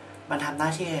งเนี่ยมันทำหน้า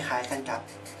ที่คล้ายๆกันกับ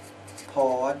โพ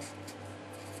ส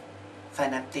ไซ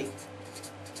นัปติก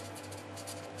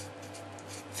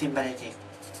ซิมพาเธติก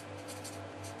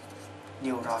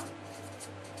นิวรอน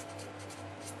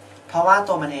เพราะว่า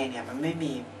ตัวมันเองเนี่ยมันไม่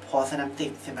มีโพสไซนัปติ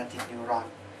กซิมพาเธติกนิวรอน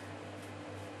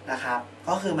นะครับ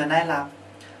ก็คือมันได้รับ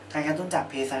การกระตุ้นจาก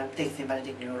พรีไซนัปติกซิมพาเธ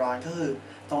ติกนิวรอนก็คือ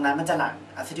ตรงนั้นมันจะหลั่ง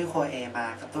อะซิทิลโคเอมา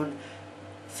กระตุ้น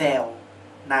เซลล์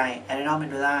ในอะดรีนาลเม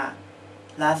ดูล่า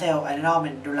และเซลล์อะดรีนาลเม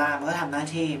ดูล่ามันก็ทำหน้า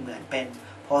ที่เหมือนเป็น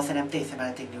โพสไซนัปติกซิมพาเ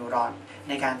ธติกนิวรอน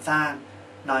ในการสร้าง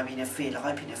นอร์อิพิเนฟรีนแล้วก็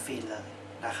อิพิเนฟรีนเลย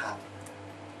นะครับ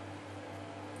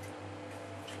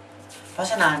เพราะ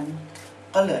ฉะนั้น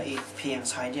ก็เหลืออีกเพียง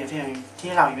ช้อยเดียว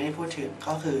ที่เรายังไม่ได้พูดถึง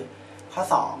ก็คือข้อ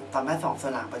2ต่อมใต้สมองส่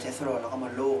วนหลังโปรเจสเตอโรนแล้วก็ม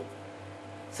ดลูก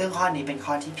ซึ่งข้อนี้เป็น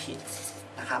ข้อที่ผิด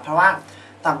นะครับเพราะว่า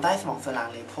ต่อมใต้สมองส่วนหลัง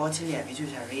หรือโพสเทียร์พิทู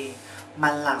ทารีมั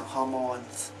นหลั่งฮอร์โมน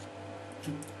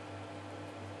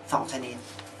2ชนิด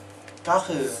ก็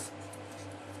คือ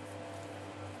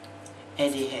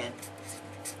ADH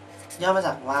ย่อมาจ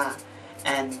ากว่า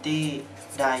anti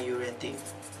diuretic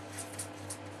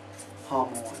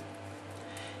hormone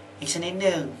อีกชนิดห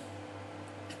นึ่ง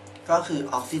ก็คือ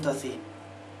ออกซิโตซิน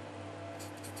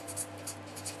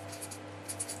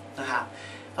นะครับ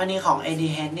กรณีของ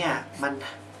ADH เนี่ยมัน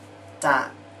จะ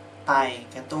ไป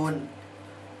กระตุ้น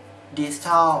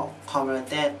distal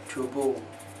convoluted tubule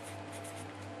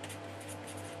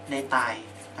ในไต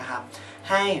นะครับ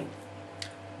ให้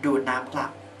ดูดน้ำกลั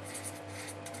บ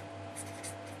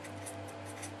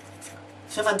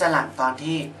ซึ่งมันจะหลั่งตอน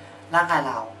ที่ร่างกาย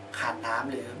เราขาดน้ำ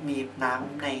หรือมีน้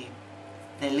ำ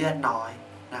ในเลือดน้อย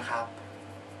นะครับ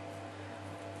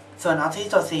ส่วนออกซิ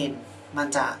โตซินมัน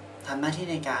จะทำหน้าที่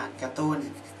ในการกระตุ้น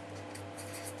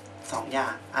2อย่า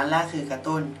งอันแรกคือกระ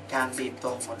ตุ้นการบีบตั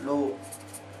วของมดลูก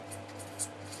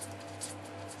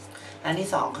อันที่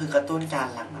2คือกระตุ้นการ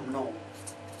หลั่งน้ำนม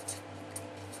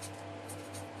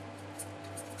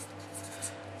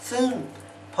ซึ่ง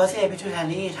posterior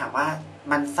pituitary ถามว่า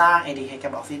มันสร้าง ADH กั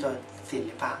บออกซิโตซิน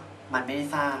หรือเปล่ามันไม่ได้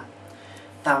สร้าง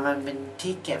แต่มันเป็น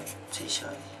ที่เก็บเฉ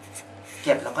ยๆเ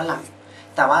ก็บแล้วก็หลั่ง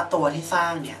แต่ว่าตัวที่สร้า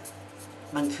งเนี่ย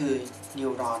มันคือนิ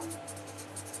วรอน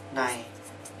ใน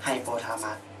ไฮโปทา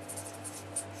ลัส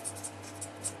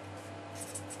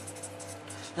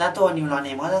และตัวนิวรอนเอ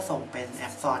งก็จะส่งเป็นแอ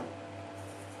กซอน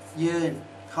ยื่น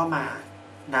เข้ามา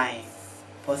ใน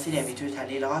posterior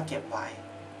pituitary แล้วก็เก็บไว้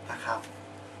นะครับ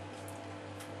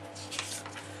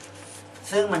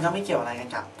ซึ่งมันก็ไม่เกี่ยวอะไรกัน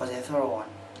กับโปรเจสเตอโรน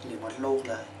หรือมดลูก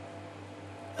เลย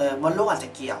มดลูกอาจจะ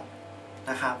เกี่ยว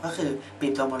นะครับก็คือปิ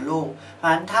ดตัวมดลูกเพราะ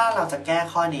ฉะนั้นถ้าเราจะแก้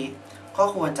ข้อนี้ก็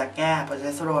ควรจะแก้โปรเจ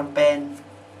สเตอโรนเป็น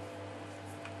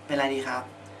อะไรดีครับ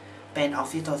เป็นออก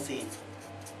ซิโตซิน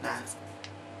นะ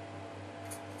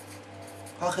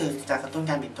ก็คือจะกระตุ้น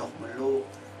การบิดตัวของมดลูก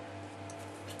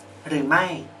หรือไม่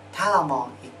ถ้าเรามอง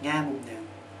อีกแง่มุมหนึ่ง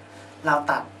เ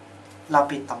รา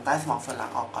ปิดต่อมใต้สมองส่วนหลั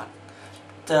งออกก่อน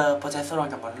เจอโปรเจสเตอโรน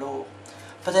กับมดลูก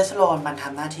โปรเจสเตอโรนมันท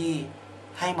ำหน้าที่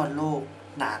ให้มดลูก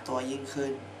หนาตัวยิ่งขึ้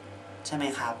นใช่ไหม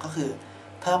ครับก็คือ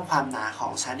เพิ่มความหนาขอ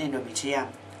งชั้นเอนโดเมเทรียม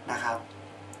นะครับ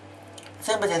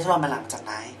ซึ่งโปรเจสเตอโรนมันหลั่งจากไ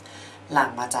หนหลั่ง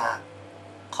มาจาก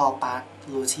คอปัส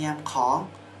ลูเทียมของ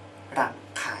รัง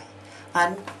ไข่ เพราะฉะ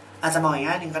นั้นอาจจะมองอีก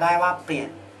ง่ายหนึ่งก็ได้ว่าเปลี่ยน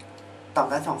ต่อม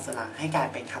ด้าน2ส่วนหลังให้กลาย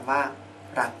เป็นคำว่า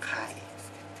รังไข่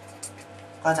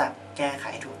ก็จะแก้ไข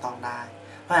ถูกต้องได้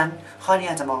เพราะฉะนั้นข้อนี้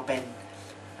อาจจะมองเป็น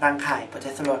รังไข่โปรเจ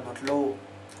สเตอโรนมดลูก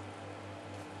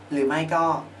หรือไม่ก็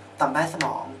ต่อมใต้สม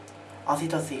องออกซิ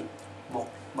โทซิน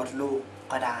มดลูก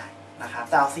ก็ได้นะครับ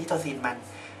แต่ออกซิโทซิน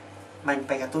มันไ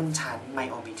ปกระตุ้นชั้นไม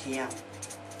โอมิเทียม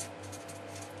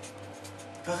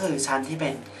ก็คือชั้นที่เป็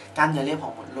นกล้ามเนื้อเรียบข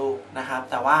องมดลูกนะครับ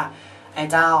แต่ว่าไอ้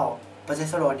เจ้าโปรเจส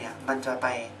เตอโรนเนี่ยมันจะไป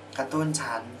กระตุ้น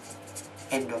ชั้น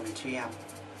เอนโดเมเทรียม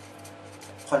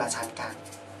คนละชั้นกัน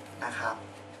นะครับ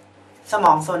สม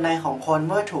องส่วนในของคน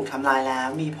เมื่อถูกทำลายแล้ว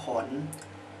มีผล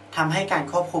ทำให้การ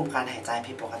ควบคุมการหายใจ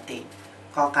ผิดปกติ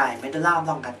กอไก่เมดูลาอบ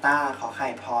ลองกาตาขอไข่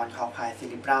พรขอไข่ซิ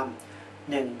ลิบรัม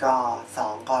1 ก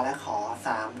2 กและขอ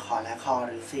3 ขอและคอห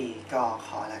รือ4 กข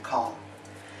อและคอ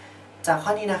จากข้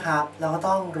อนี้นะครับเราก็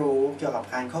ต้องรู้เกี่ยวกับ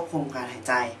การควบคุมการหายใ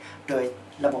จโดย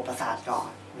ระบบประสาทก่อน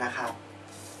นะครับ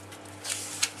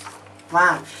ว่า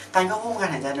การควบคุมการ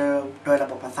หายใจโดยระ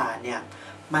บบประสาทเนี่ย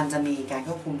มันจะมีการค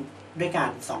วบคุมด้วยกัน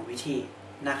2วิธี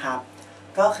นะครับ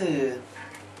ก็คือ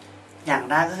อย่าง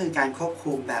แรกก็คือการควบ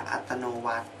คุมแบบอัตโน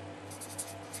มัติ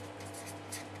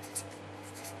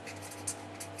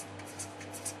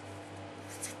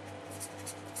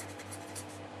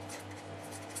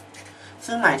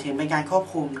ซึ่งหมายถึงเป็นการควบ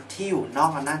คุมที่อยู่นอ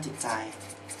กอำนาจจิตใจ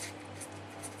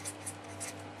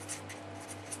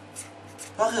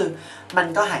ก็คือมัน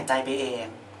ก็หายใจไปเอง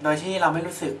โดยที่เราไม่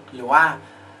รู้สึกหรือว่า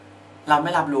เราไ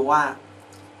ม่รับรู้ว่า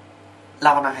เร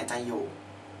ากำลังหายใจอยู่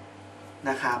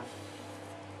นะครับ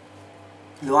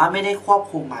หรือว่าไม่ได้ควบ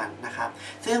คุมมันนะครับ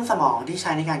ซึ่งสมองที่ใ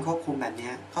ช้ในการควบคุมแบบ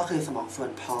นี้ก็คือสมองส่ว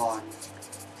นพร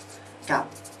กับ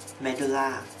เมดูลา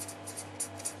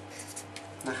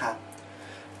นะครับ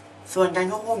ส่วนการ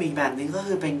ควบคุมอีกแบบนึงก็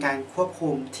คือเป็นการควบคุ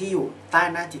มที่อยู่ใต้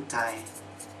หน้าจิตใจ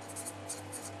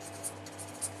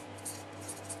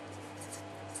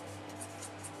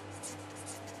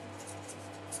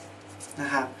นะ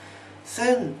ครับ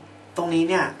ซึ่งตรงนี้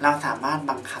เนี่ยเราสามารถ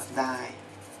บังคับได้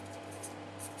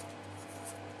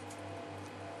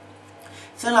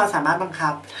ซึ่งเราสามารถบังคั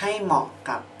บให้เหมาะ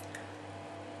กับ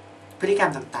พฤติกรร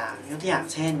มต่างๆยกตัวอย่าง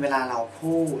เช่นเวลาเรา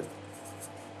พูด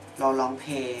เราร้องเพ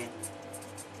ลง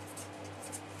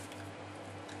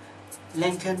เ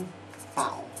ล่นเครื่องเป่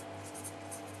า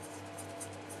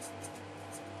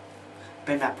เ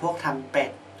ป็นแบบพวกทำเป็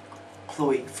ดคลุ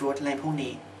ยฟลูตอะไรพวก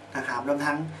นี้นะครับรวม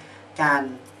ทั้งการ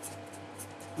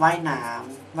ว่ายน้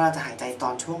ำว่าเราจะหายใจตอ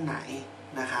นช่วงไหน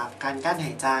นะครับการกั้นห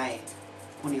ายใจ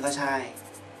พวกนี้ก็ใช่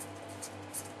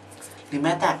หรือแ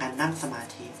ม้แต่การนั่งสมา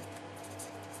ธิ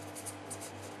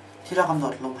ที่เรากำหน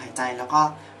ดลมหายใจแล้วก็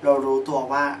เรารู้ตัว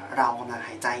ว่าเรากำลังห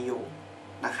ายใจอยู่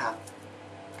นะครับ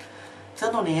ซึ่ง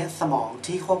ตรงนี้สมอง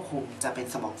ที่ควบคุมจะเป็น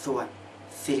สมองส่วน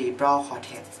cerebral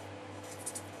cortex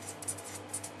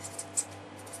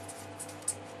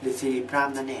หรือ cerebrum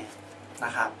นั่นเองน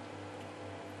ะครับ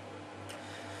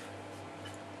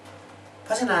เพ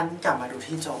ราะฉะนั้นกลับมาดู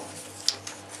ที่โจทย์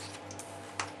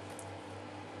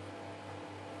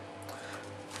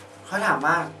เขาถาม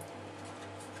ว่า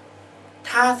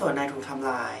ถ้าส่วนในถูกทำ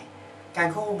ลายการ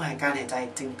ควบคุมการหายใจ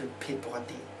จึงผิดปก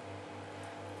ติ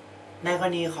ในกร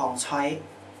ณีของช้อย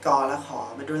กอและขอ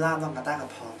เมดูลาบลองกาตากับ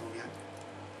พรตรงนี้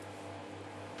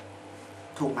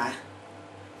ถูกไหม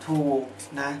ถูก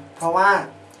นะเพราะว่า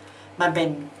มันเป็น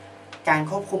การ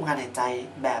ควบคุมการหายใจ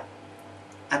แบบ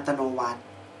อัตโนมัติ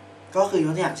ก็คือย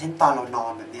กตัวอย่างเช่นตอนเรานอ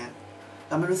นแบบนี้เ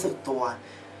ราไม่รู้สึกตัว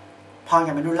พร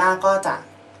กับเมดูลาก็จะ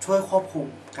ช่วยควบคุม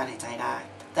การหายใจได้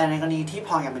แต่ในกรณีที่พ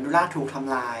รกับเมดูลาถูกท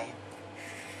ำลาย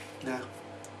นะ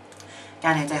กา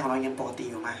รหายใจของเรายังปกติ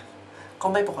อยู่ไหมก็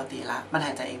ไม่ปกติละมันห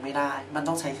ายใจเองไม่ได้มัน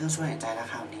ต้องใช้เครื่องช่วยหายใจแล้ว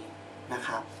คราวนี้นะค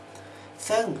รับ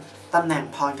ซึ่งตำแหน่ง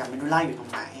พรกับเมดูลาอยู่ตร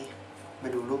งไหนมา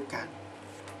ดูรูปกัน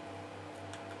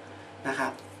นะครั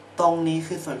บตรงนี้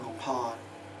คือส่วนของพร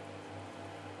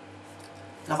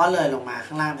แล้วก็เลยลงมา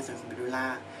ข้างล่างเป็นส่วนของเมดูลา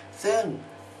ซึ่ง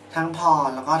ทั้งพร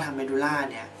แล้วก็ทั้งเมดูลา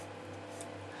เนี่ย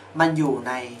มันอยู่ใ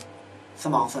นส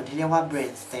มองส่วนที่เรียกว่า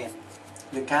brain stem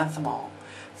หรือก้านสมอง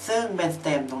ซึ่ง brain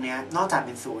stem ตรงนี้นอกจากเ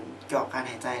ป็นศูนย์เกี่ยวกับการ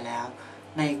หายใจแล้ว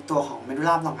ในตัวของเมดูล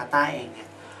าบลองกาตาเองเนี่ย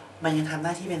มันยังทำหน้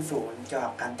าที่เป็นศูนย์เกี่ยว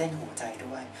กับการเต้นหัวใจ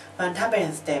ด้วยเพราะฉะนั้นถ้า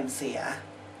brain stem เสีย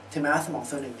ถึงแม้ว่าสมอง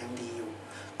ส่วนหนึ่งยังดีอยู่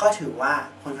ก็ถือว่า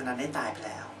คนคนนั้นได้ตายไปแ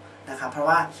ล้วนะครับเพราะ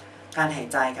ว่าการหาย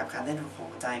ใจกับการเต้นของ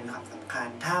หัวใจมีความสำคัญ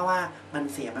ถ้าว่ามัน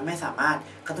เสียมันไม่สามารถ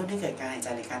กระตุ้นให้เกิดการหายใจ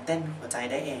หรือการเต้นหัวใจ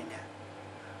ได้เองเนี่ย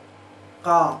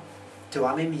ก็ถือว่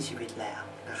าไม่มีชีวิตแล้ว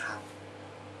นะครับ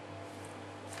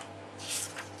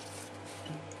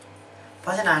เพร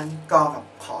าะฉะนั้นกอกับ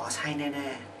ขอใช่แน่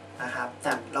ๆนะครับแ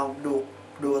ต่เรา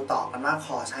ดูต่อกันว่าค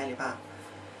อใช่หรือเปล่า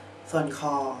ส่วนค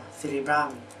อซิลิบรัม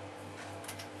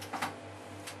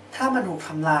ถ้ามันถูกท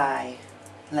ำลาย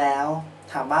แล้ว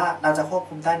ถามว่าเราจะควบ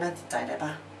คุมด้านหน้าจิตใจได้ป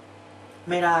ะ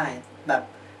ไม่ได้แบบ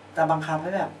จะบังคับให้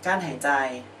แบบกั้นหายใจ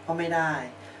ก็ไม่ได้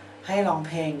ให้ร้องเ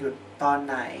พลงหยุดตอน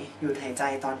ไหนหยุดหายใจ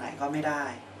ตอนไหนก็ไม่ได้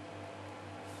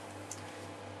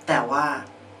แต่ว่า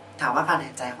ถามว่าการห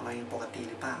ายใจของเรายังปกติ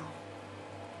หรือเปล่า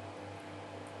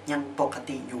ยังปก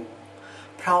ติอยู่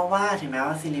เพราะว่าถึงแม้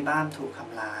ว่าซิลิบัมถูกท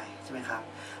ำลายใช่ไหมครับ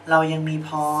เรายังมีพ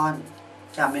ร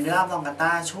จากเมดูล่าบลองกาต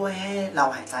าช่วยให้เรา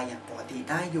หายใจอย่างปกติ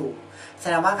ได้อยู่แส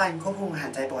ดงว่าการควบคุมหา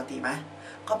ยใจปกติไหม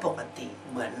ก็ปกติ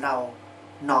เหมือนเรา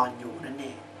นอนอยู่นั่นเอ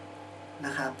งน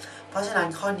ะครับเพราะฉะนั้น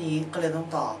ข้อนี้ก็เลยต้อง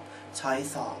ตอบช้อย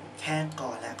2แค่กอ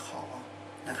และขอ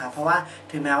นะครับเพราะว่า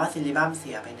ถึงแม้ว่าซิลิบัมเ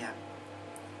สียไปเนี่ย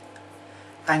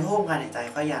การควบคุมการหายใจ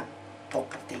ก็ยังป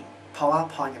กติเพราะว่า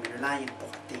พรกับเมดูล่ายังป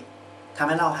กติทำใ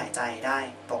ห้เราหายใจได้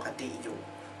ปกติอยู่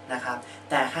นะครับ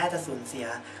แต่แค่จะสูญเสีย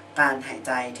การหายใ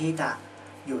จที่จะ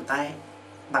อยู่ใต้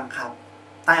บังคับ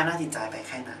ใต้อำนาจจิตใจไปแ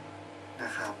ค่นั้นน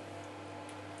ะครับ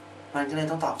มันก็เลย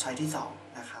ต้องตอบช้อยที่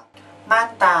2นะครับม่าน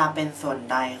ตาเป็นส่วน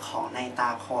ใดของในตา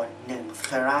คน1สเค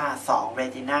รา2เร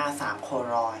ตินา3โค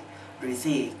รอยด์หรือ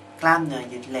4กล้ามเนื้อ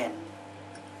ยึดเลนส์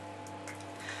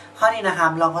ข้อนี้นะครั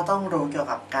บเราก็ต้องรู้เกี่ยว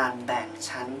กับการแบ่ง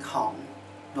ชั้นของ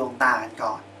ดวงตากัน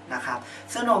ก่อนนะครับ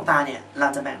ซึ่งดวงตาเนี่ยเรา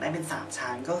จะแบ่งได้เป็น3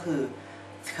ชั้นก็คือ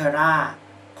สเครา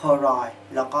โครอยด์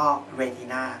แล้วก็เรติ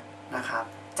นานะครับ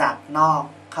จากนอก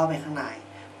เข้าไปข้างใน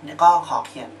เนี่ยก็ขอเ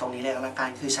ขียนตรงนี้เลยก็แล้วกัน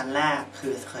คือชั้นแรกคื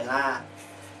อสเครา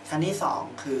ชั้นที่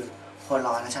2คือโคร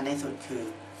อยด์และชั้นที่สุดคือ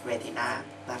เรตินา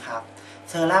นะครับ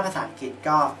สเคราภาษาอังกฤษ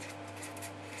ก็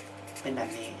เป็นแบบ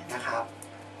นี้นะครับ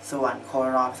ส่วนโค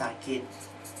รอยด์ภาษาอังกฤษ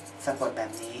สะกดแบ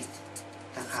บนี้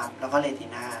นะครับแล้วก็เรติ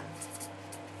นา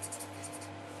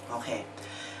โอเค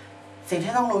สิ่ง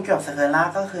ที่ต้องรู้เกี่ยวกับสเครา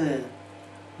ก็คือ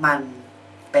มัน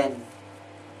เป็น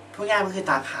ทุกอย่างมันคือ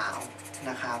ตาขาว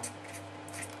นะครับ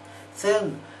ซึ่ง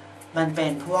มันเป็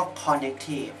นพวก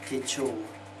connective tissue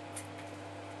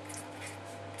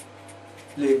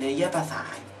หรือเนื้อเยื่อประสา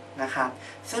ทนะครับ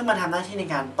ซึ่งมันทำหน้าที่ใน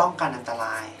การป้องกันอันตร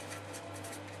าย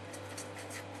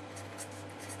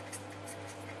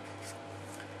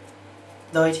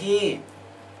โดยที่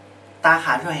ตาข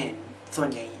าวที่เราเห็นส่วน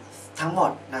ใหญ่ทั้งหม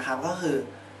ดนะครับก็คือ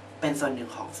เป็นส่วนหนึ่ง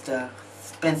ของ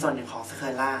สเค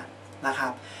รานะครั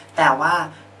บแต่ว่า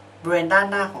บริเวณด้าน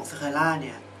หน้าของสเคราเ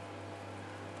นี่ย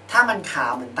ถ้ามันขา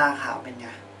วเหมือนตาขาวเป็นไง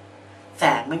แส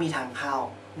งไม่มีทางเข้า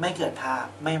ไม่เกิดภาพ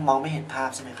ไม่มองไม่เห็นภาพ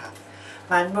ใช่ไหมครับ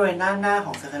มันบริเวณด้านหน้าข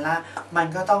องสเครามัน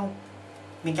ก็ต้อง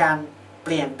มีการเป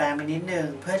ลี่ยนแปลงไปนิดนึง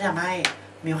เพื่อทำให้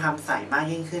มีความใสมาก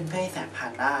ยิ่งขึ้นเพื่อให้แสงผ่า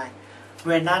นได้บ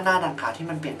ริเวณด้านหน้าดังกล่าวที่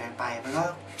มันเปลี่ยนแปลงไปมันก็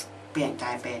เปลี่ยนกล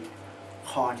ายเป็น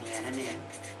คอเนียนั่นเอง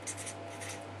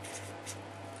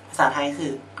ภาษาไทยคื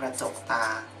อกระจกตา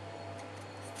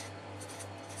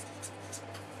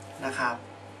นะครับ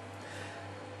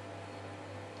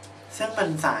ซึ่งมัน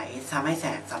ใสทำให้แส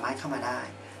งสามารถเข้ามาได้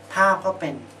ภาพก็เป็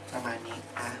นประมาณนี้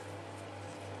นะ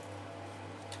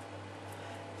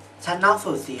ชั้นนอก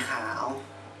สูตรสีขาว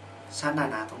ชั้นห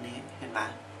นาๆตรงนี้เห็นไหม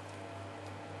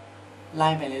ไล่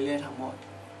ไปเรื่อยๆทั้งหมด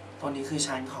ตรงนี้คือ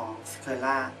ชั้นของสเคร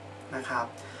านะครับ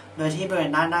โดยที่บริเว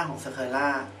ณด้านหน้าของสเครา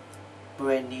บริ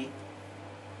เวณนี้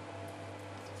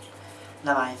ร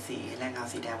ะบายสีแรงเงา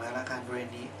สีแดงไว้แล้วกันบริเว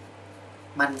ณนี้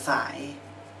มันใส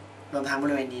รวมทั้งบ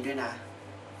ริเวณนี้ด้วยนะ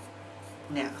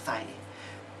เนี่ยใส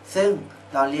ซึ่ง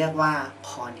เราเรียกว่าค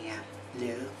อเนียห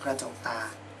รือกระจกตา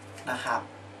นะครับ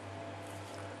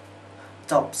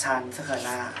จบชั้นสเคร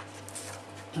า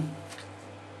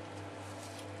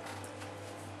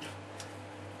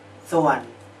ส่วน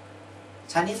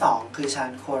ชั้นที่2คือชั้น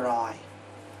โครอยด์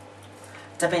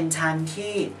จะเป็นชั้น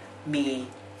ที่มี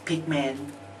พิกเมนต์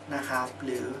นะครับห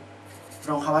รือโ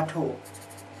รงวัตถุ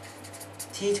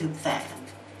ที่ทึบแสง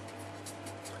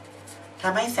ท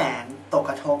ำให้แสงตก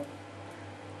กระทบ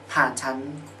ผ่านชั้น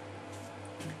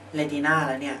เรตินาแ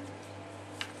ล้วเนี่ย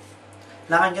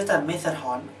แล้วมันก็จะไม่สะท้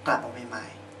อนกลับออกไปใหม่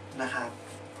นะครับ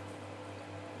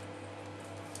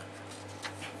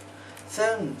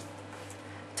ซึ่ง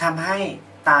ทำให้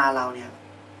ตาเราเนี่ย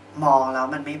มองแล้ว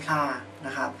มันไม่พลาดน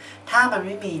ะครับถ้ามันไ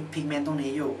ม่มีพิกเมนต์ตรง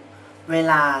นี้อยู่เว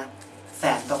ลาแส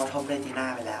งตกกระทบเรตินา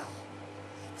ไปแล้ว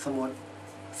สมมติ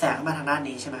แสงมาทางด้าน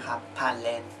นี้ใช่ไหมครับผ่านเล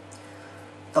นส์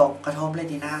ตกกระทบเร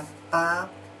ตินาปั๊บ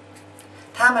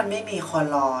ถ้ามันไม่มีโค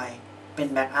ลอยด์เป็น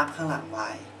แบ็กอัพข้างหลังไว้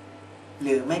ห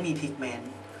รือไม่มีพิกเมน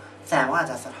ต์แสงก็อาจ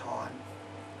จะสะท้อน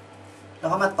แล้ว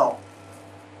ก็มาตก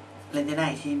เรตินา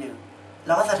อีกที่หนึ่งแ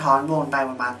ล้วก็สะท้อนวนไปว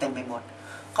นมาเต็มไปหมด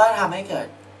ก็ทำให้เกิด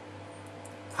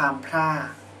ความพร่า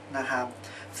นะครับ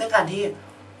ซึ่งการที่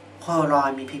โคลอย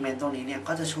ด์มีพิกเมนต์ตรงนี้เนี่ย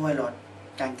ก็จะช่วยลด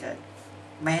การเกิด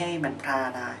ไม่ให้มันพร่า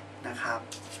ได้นะครับ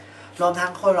รวมทั้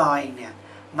งโคลอยด์เองเนี่ย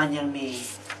มันยังมี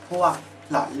พวก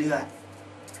หลอดเลือด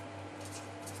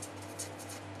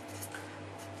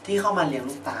ที่เข้ามาเลี้ยง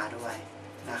ลูกตาด้วย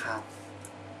นะครับ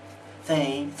แต่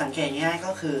สังเกตง่าย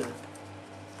ก็คือ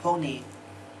พวกนี้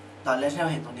หลอดเลือดที่เรา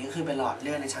เห็นตรงนี้คือเป็นหลอดเ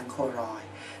ลือดในชั้นโครอยด์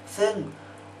ซึ่ง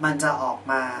มันจะออก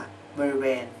มาบริเว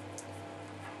ณ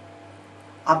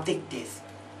optic disc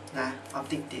นะ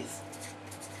optic disc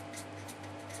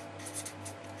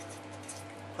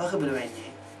ก็คือบริเวณนี้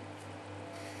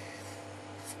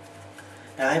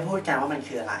เดี๋ยวให้พูดกันว่ามัน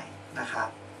คืออะไรนะครับ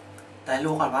แต่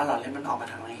รู้ก่อนว่าหลอดเลือดมันออกมา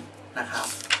ทางนี้นะครับ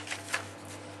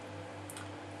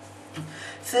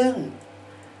ซึ่ง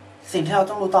สิ่งที่เรา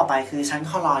ต้องรู้ต่อไปคือชั้น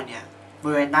คอรอยด์เนี่ยบ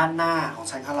ริเวณด้านหน้าของ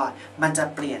ชั้นคอรอยด์มันจะ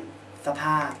เปลี่ยนสภ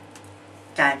าพ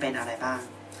กลายเป็นอะไรบ้าง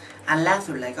อันแรก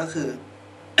สุดเลยก็คือ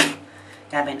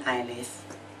กลายเป็นไอริส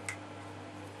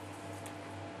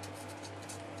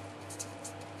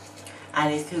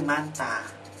คือม่านตา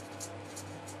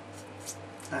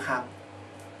นะครับ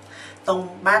ตรง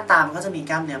ม่านตามันก็จะมี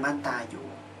กล้ามเนื้อม่านตาอยู่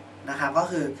นะครับก็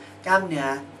คือกล้ามเนื้อ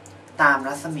ตาม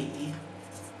รัศมี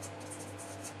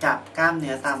กับกล้ามเ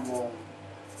นื้อตามวง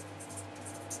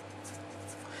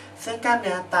ซึ่งกล้ามเ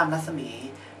นื้อตามรัศมี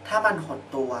ถ้ามันหด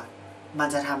ตัวมัน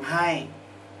จะทำให้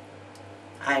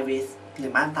ไอริสหรื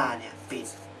อม่านตาเนี่ยปิด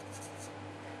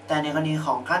แต่ในกรณีข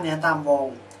องกล้ามเนื้อตามวง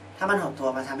ถ้ามันหดตัว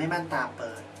มันทำให้ม่านตาเ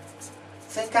ปิด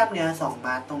ซึ่งกล้ามเนื้อ2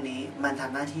มัดตรงนี้มันท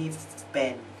ำหน้าที่เป็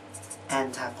นแอน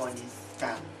ทากอนิสต์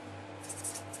กัน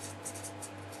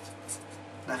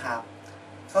นะครับ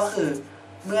ก็คือ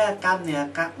เมื่อกล้ามเนื้อ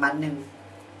มัดหนึ่ง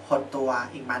หดตัว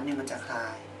อีกมัดหนึ่งมันจะคลา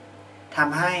ยท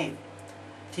ำให้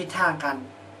ทิศทางการ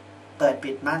เปิด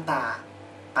ปิดม่านตา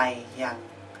ไปยัง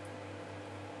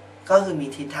ก็คือมี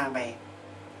ทิศทางไป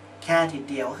แค่ทิศ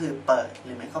เดียวก็คือเปิดห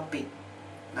รือไม่ก็ปิด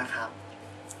นะครับ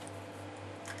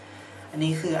อัน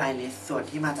นี้คือไอริสส่วน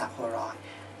ที่มาจากโครอยด์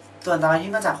ส่วนต่อไป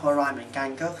ที่มาจากโครอยด์เหมือนกัน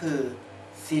ก็คือ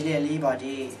ciliary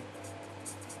body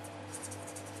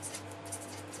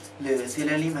หรือ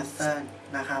ciliary muscle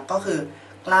นะครับก็คือ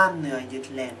กล้ามเนื้อยึด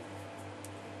เลน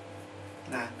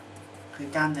นะคือ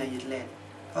กล้ามเนื้อยึดเลน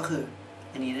ก็คือ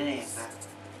อันนี้นั่นเองนะ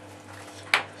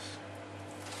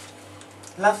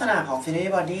ลักษณะของ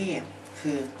ciliary body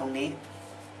คือตรงนี้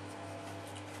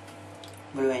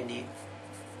บริเวณนี้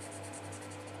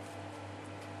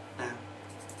นะ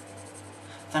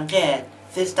สังเกต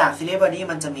จาก ciliary body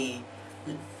มันจะมี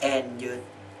เอ็นยึด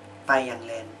ไปอย่างเ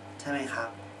ลนใช่ไหมครับ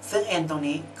ซึ่งเอ็นตรง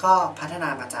นี้ก็พัฒนา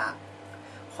มาจาก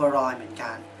โครอยด์เหมือน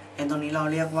กันเอ็นตรงนี้เรา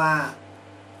เรียกว่า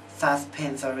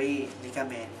suspensory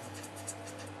ligament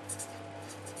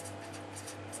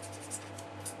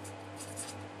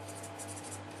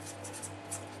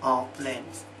of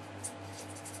lens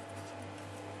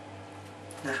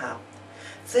นะครับ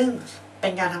ซึ่งเป็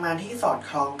นการทำงานที่สอด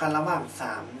คล้องกันระหว่าง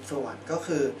3ส่วนก็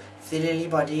คือ ciliary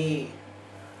body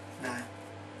นะ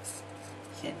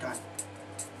เขียนก่อน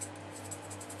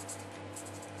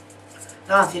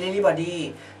ระหว่าง ciliary body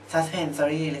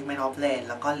suspensory ligament of lens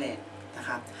แล้วก็ lens นะค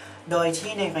รับโดย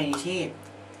ที่ในกรณีที่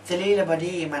ciliary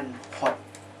body มันหด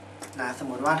นะสม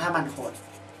มติว่าถ้ามันหด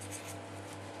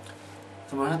ส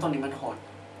มมติว่าถ้าตรงนี้มันหด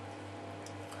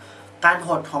การห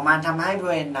ดของมันทำให้บ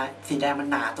ริเวณสีแดงมัน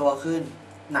หนาตัวขึ้น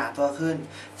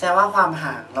แสดงว่าความ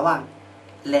ห่างระหว่าง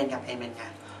เลนกับเอ็นเป็นไง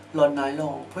ลดน้อยล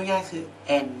งพูดง่ายคือเ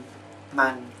อ็นมั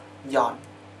นหย่อน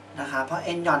นะคะเพราะเ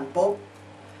อ็นหย่อนปุ๊บ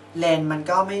เลนมัน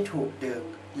ก็ไม่ถูกดึง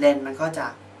เลนมันก็จะ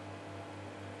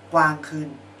กว้างขึ้น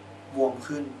บวม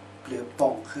ขึ้นหรือโ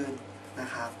ป่งขึ้นนะ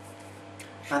ครับ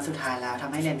มันสุดท้ายแล้วท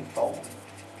ำให้เลนโป่ง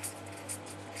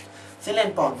ซึ่งเล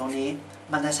นโป่งตรงนี้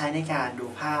มันจะใช้ในการดู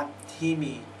ภาพที่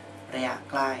มีระยะ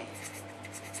ใกล้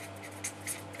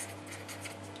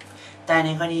แต่ใน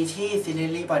กรณีที่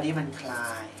ciliary body มันคลา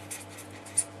ย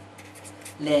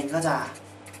เลนก็จะ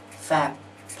แฟบ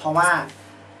เพราะว่า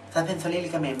suspensory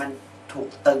ligament มันถูก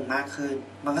ตึงมากขึ้น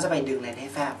มันก็จะไปดึงเลนให้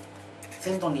แฟบ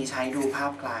ซึ่งตรงนี้ใช้ดูภา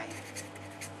พไกล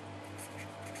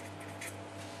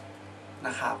น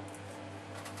ะครับ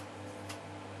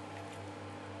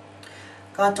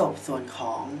ก็จบส่วนข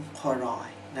องโครอย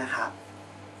ด์นะครับ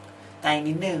แต่อีก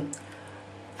นิดนึง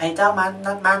ไอ้เจ้า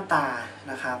ม่านตา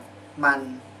นะครับมัน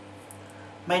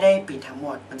ไม่ได้ปิดทั้งหม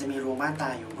ดมันจะมีรูม่านตา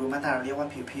อยู่รูม่านตาเราเรียกว่า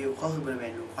พิวก็คือบริเว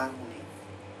ณรูกว้างตรงนี้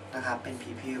นะครับเป็น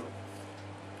พิว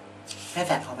ให้แ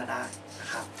สงเข้ามาได้นะ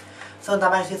ครับส่วนต่อ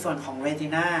ไปคือส่วนของเรติ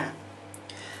นา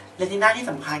ที่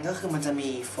สำคัญก็คือมันจะมี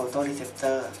โฟโตรีเซปเต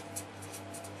อร์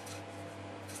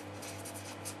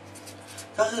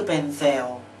ก็คือเป็นเซล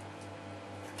ล์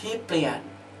ที่เปลี่ยน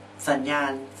สัญญา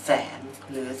ณแสง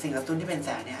หรือสิ่งกระตุ้นที่เป็นแส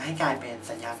งเนี่ยให้กลายเป็น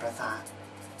สัญญาณประสาท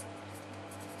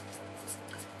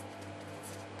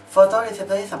โฟโตรีเซปเ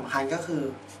ตอร์ที่สำคัญก็คือ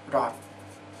รอด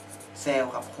เซล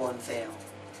ล์กับโคนเซลล์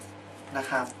นะ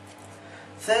ครับ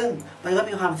ซึ่งมันก็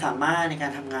มีความสามารถในกา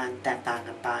รทำงานแตกต่าง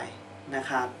กันไปนะ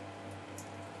ครับ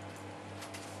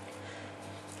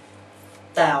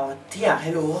แต่ที่อยากใ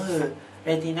ห้รู้ก็คือเร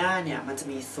ตินาเนี่ยมันจะ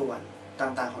มีส่วน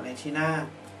ต่างๆของเรตินา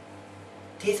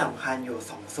ที่สำคัญอยู่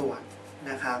2ส่วน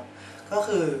นะครับก็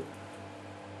คือ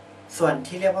ส่วน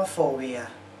ที่เรียกว่าโฟเวีย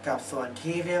กับส่วน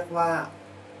ที่เรียกว่า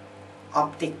ออป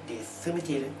ติกดิสซึ่งเมื่อ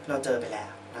กี้เราเจอไปแล้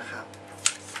วนะครับ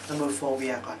เราดูโฟเวี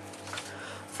ยก่อน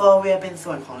โฟเวียเป็น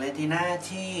ส่วนของเรตินา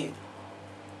ที่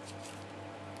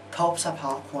พบเฉพ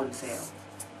าะโคนเซลล์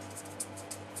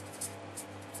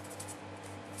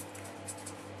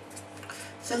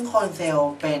ซึ่งโคนเซล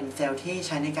ล์เป็นเซลล์ที่ใ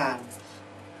ช้ในการ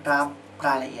รับร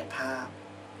ายละเอียดภาพ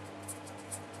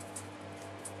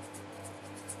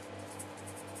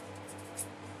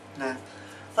นะ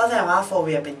ก็แสดงว่าโฟเ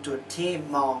วียเป็นจุดที่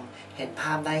มองเห็นภ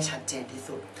าพได้ชัดเจนที่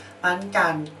สุดมันกา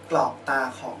รกรอกตา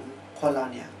ของคนเรา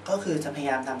เนี่ยก็คือจะพยา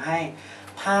ยามทำให้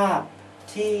ภาพ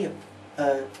ที่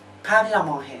เรา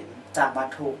มองเห็นจากวัต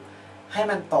ถุให้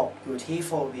มันตกอยู่ที่โ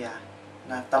ฟเวีย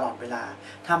นะตลอดเวลา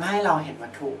ทำให้เราเห็นวั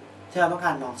ตถุที่เราต้องก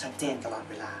ารมองชัดเจนตลอด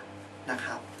เวลานะค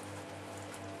รับ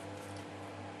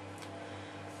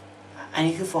อัน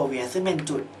นี้คือโฟเวียซึ่งเป็น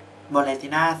จุดบนเรติ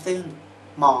นาซึ่ง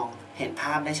มองเห็นภ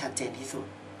าพได้ชัดเจนที่สุด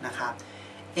นะครับ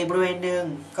อีกบริเวณหนึ่ง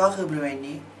ก็คือบริเวณ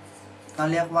นี้เรา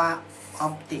เรียกว่า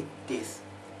optic disc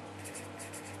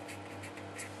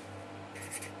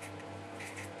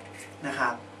นะครั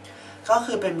บก็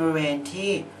คือเป็นบริเวณ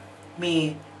ที่มี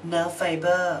nerve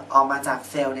fiber ออกมาจาก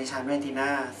เซลล์ในชั้นเรตินา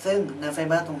ซึ่ง nerve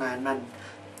fiber ตรงนั้นมัน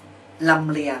ลำ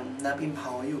เลียง nerve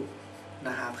impulse อยู่น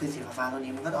ะครับคือสีฟ้าตรง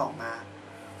นี้มันก็ออก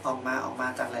มา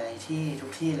จากหลายๆที่ทุ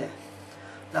กที่เลย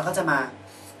แล้วก็จะมา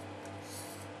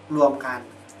รวมกัน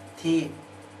ที่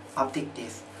optic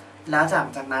disc แล้ว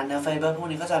จากนั้น nerve fiber พวก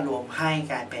นี้ก็จะรวมให้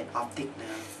กลายเป็น optic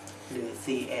nerve หรือ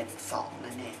CN2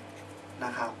 นั่นเองน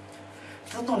ะครับ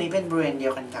ซึ่งตรงนี้เป็นบริเวณเดี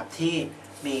ยวกันกับที่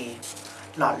มี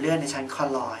หลอดเลือดในชั้นคอ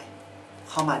ลอยด์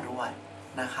เข้ามาด้วย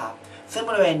นะครับซึ่ง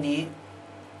บริเวณนี้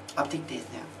optic disc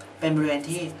เนี่ยเป็นบริเวณ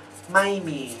ที่ไม่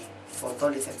มี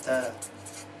photoreceptor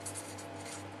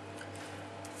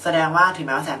แสดงว่าถึงแ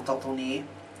ม้ว่าแสงตกตรงนี้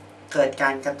เกิดกา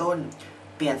รกระตุ้น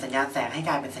เปลี่ยนสัญญาณแสงให้ก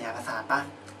ลายเป็นสัญญาณประสาทป่ะ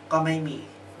ก็ไม่มี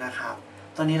นะครับ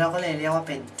ตัวนี้เราก็เลยเรียกว่า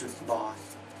เป็นจุดบอด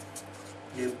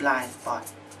หรือ blind spot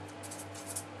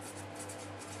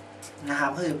นะครั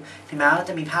บคือถึงแม้ว่า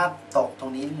จะมีภาพตกตร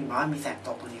งนี้หรือว่ามีแสงต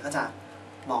กตรงนี้ก็จะ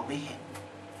มองไม่เห็น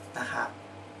นะครับ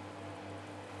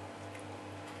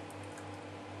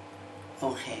โอ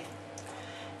เค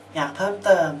อยากเพิ่มเ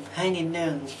ติมให้นิดนึ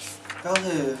งก็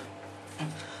คือ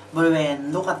บริเวณ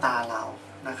ลูกตาเรา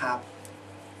นะครับ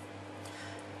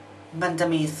มันจะ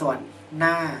มีส่วนห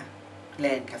น้าเล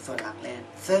นกับส่วนหลังเลน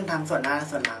ซึ่งทั้งส่วนหน้าและ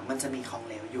ส่วนหลังมันจะมีของเ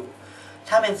หลวอยู่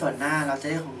ถ้าเป็นส่วนหน้าเราจะ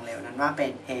เรียกของเหลวนั้นว่าเป็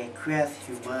น aqueous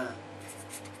humor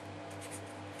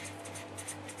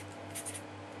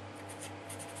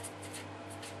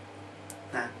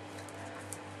นะ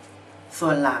ส่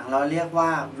วนหลังเราเรียกว่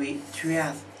า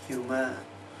vitreous humor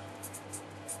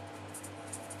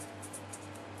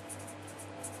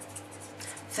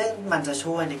ซึ่งมันจะ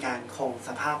ช่วยในการคงส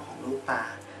ภาพของลูกตา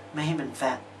ไม่ให้มันแฟ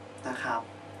บนะครับ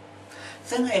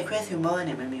ซึ่ง aqueous humor เ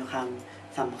นี่ยมันมีความ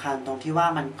สำคัญตรงที่ว่า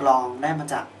มันกรองได้มา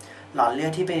จากหลอดเลือ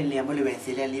ดที่ไปเลี้ยงบริเวณ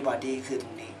ciliary body คือตร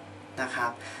งนี้นะครั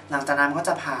บหลังจากนั้นก็จ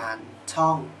ะผ่านช่อ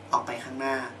งออกไปข้างห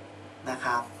น้านะค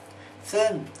รับซึ่ง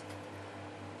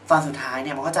ตอนสุดท้ายเ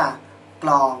นี่ยมันก็จะก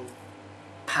รอง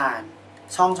ผ่าน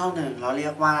ช่องหนึ่งเราเรี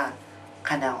ยกว่า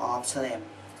canal of Schlemm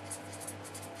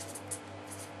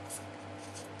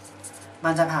มั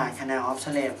นจะผ่าน canal of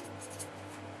Schlemm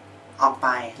ออกไป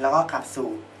แล้วก็กลับ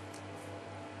สู่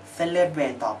เส้นเลือดเว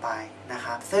นต่อไปนะค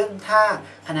รับซึ่งถ้า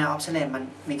canal of Schlemm มัน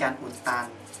มีการอุดตัน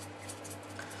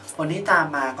ผลที่ตาม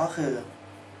มาก็คือ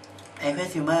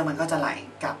aqueous humor มันก็จะไหล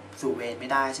กลับสู่เวนไม่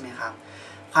ได้ใช่ไหมครับ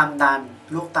ความดัน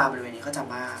ลูกตาบริเวณนี้ก็จะ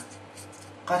มาก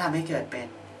ก็ทำให้เกิดเป็น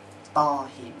ต้อ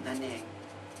หินนั่นเอง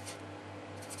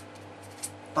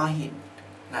ต้อหิน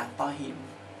นะต้อหิน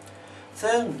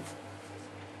ซึ่ง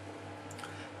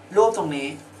รูปตรงนี้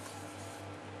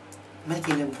เมื่อ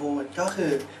กี้ลืมพูดก็คื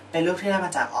อเป็นรูปที่ได้ม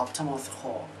าจาก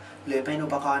ormschool หรือเป็นอุ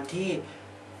ปกรณ์ที่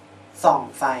ส่อง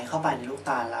ไฟเข้าไปในลูก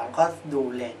ตาแล้วก็ดู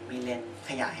เลนส์มีเลนส์ข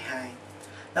ยายให้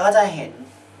แล้วก็จะเห็น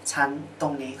ชั้นตร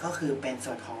งนี้ก็คือเป็น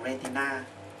ส่วนของเรตินา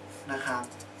นะครับ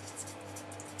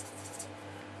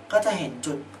ก็จะเห็น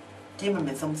จุดที่มันเ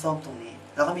ป็นส้มๆตรงนี้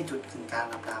แล้วก็มีจุดกึ่งกลาง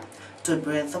ดำๆจุดบ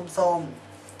ริเวณส้ม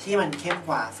ๆที่มันเข้ม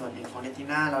กว่าส่วนอื่นของเรติ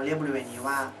นาเราเรียกบริเวณนี้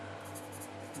ว่า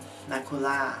นาคู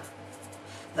ล่า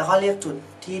แล้วก็เรียกจุด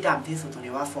ที่ดำที่สุดตรง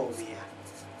นี้ว่าโฟเวีย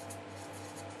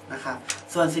นะครับ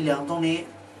ส่วนสีเหลืองตรงนี้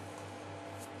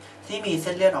ที่มีเ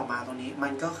ส้นเลือดออกมาตรงนี้มั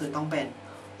นก็คือต้องเป็น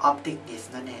optic disc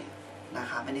นั่นเองนะ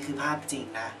ครับอันนี้คือภาพจริง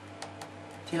นะ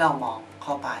ที่เรามองเ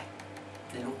ข้าไป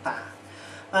ในลูกตา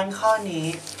มันข้อนี้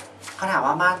เขาถาม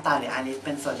ว่าม่านตาหรือไอริสเ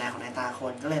ป็นส่วนไหนของในตาค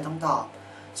นก็เลยต้องตอบ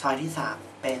ช้อยที่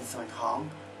3เป็นส่วนของ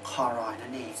คอรอยนั่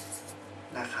นเอง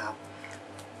นะครับ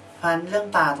เพราะฉะนั้นเรื่อง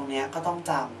ตาตรงนี้ก็ต้อง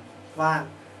จำว่า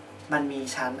มันมี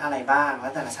ชั้นอะไรบ้างและ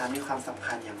แต่ละชั้นมีความสำ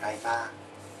คัญอย่างไรบ้าง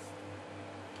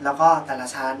แล้วก็แต่ละ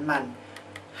ชั้นมัน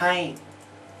ให้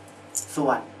ส่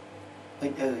วน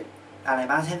อื่นๆอะไร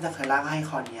บ้างเช่นสเคอร่าก็ให้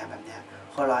คอเนียแบบเนี้ย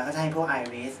คอรอยก็จะให้พวกไอ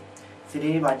ริสซิลิ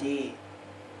บอดี้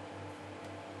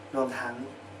รวมทั้ง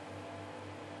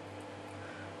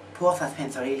พวก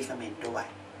suspensory ligament ด้วย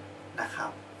นะครั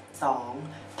บ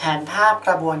 2. แผนภาพก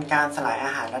ระบวนการสลายอ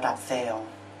าหารระดับเซลล์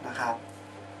นะครับ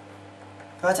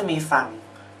ก็จะมีฝั่ง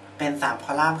เป็น3ค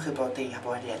อลัมน์คือโปรตีนคาร์โบ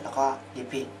ไฮเดรตแล้วก็ลิ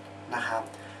ปิดนะครับ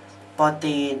โปร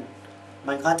ตีน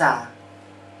มันก็จะ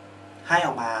ให้อ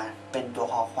อกมาเป็นตัว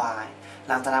คอควาย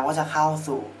หลังจากนั้นก็จะเข้า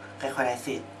สู่ไกลโคไล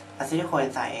ซิสอะซิทิลโคเอ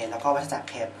นไซม์เอแล้วก็วัฏจักร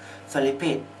เคปส่วนลิ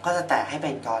ปิดก็จะแตกให้เป็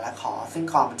นกรและขอซึ่ง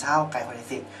กรมันจะเข้าไกลโคไล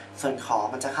ซิสส่วนขอ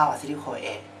มันจะเข้าอะซิทิลโคเอ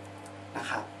นนะ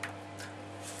ครับ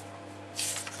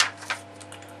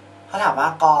เขาถามว่า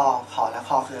กขอและค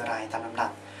อคืออะไรตามลำดั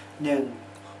บ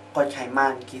 1. กรดไขมั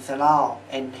นกลีเซอรอล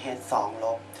NH2 ล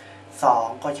บ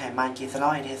 2. กรดไขมันกลีเซอรอ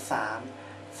ล NH3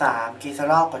 3. กลีเซอ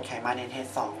รอลกรดไขมัน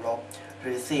NH2 ลบห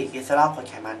รือ 4. กลีเซอรอลกรด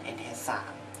ไขมัน NH3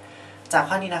 จาก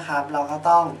ข้อนี้นะครับเราก็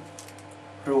ต้อง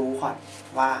รู้ก่อน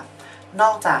ว่าน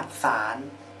อกจากสาร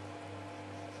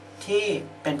ที่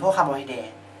เป็นพวกคาร์โบไฮเดร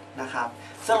ตนะครับ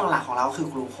ซึ่งหลักของเราคือ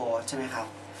กลูโคสใช่ไหมครับ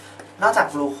นอกจาก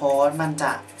กลูโคสมันจ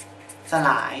ะสล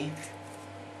าย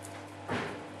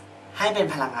ให้เป็น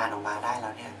พลังงานออกมาได้แล้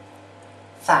วเนี่ย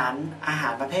สารอาหา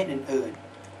รประเภทอื่น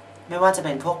ๆไม่ว่าจะเ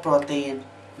ป็นพวกโปรตีน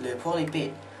หรือพวกลิปิด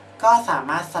ก็สา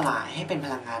มารถสลายให้เป็นพ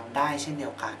ลังงานได้เช่นเดี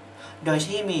ยวกันโดย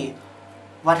ที่มี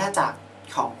วัฏจักร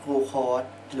ของกลูโคส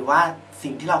หรือว่า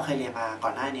สิ่งที่เราเคยเรียนมาก่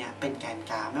อนหน้านี้เป็นแกน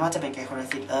กลางไม่ว่าจะเป็นไกลโคไล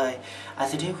ซิสอะ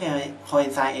ซิทิลโคเอ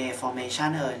นไซม์ A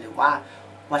formation หรือว่า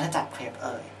วัฏจักรเครป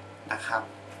นะครับ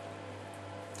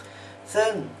ซึ่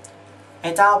งไอ้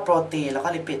เจ้าโปรตีนแล้วก็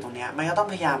ลิปิดตรงนี้มันก็ต้อง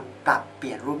พยายามปรับเป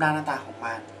ลี่ยนรูปหน้าตาของ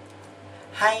มัน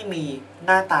ให้มีห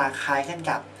น้าตาคล้ายกัน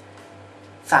กับ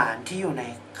สารที่อยู่ใน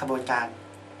กระบวนการ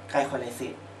ไกลโคไลซิ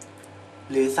ส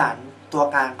หรือสารตัว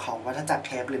กลางของวัฏจักรเค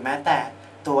รปหรือแม้แต่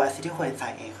ตัวอะซิทิลโคเอนไซ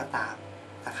ม์ A ก็ตาม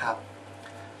นะครับ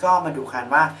ก็มาดูกัน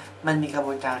ว่ามันมีกระบ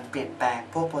วนการเปลี่ยนแปลง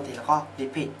พวกโปรตีนแล้วก็ลิ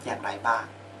ปิดอย่างไรบ้าง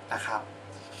นะครับ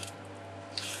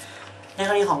ในก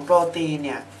รณีของโปรตีนเ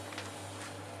นี่ย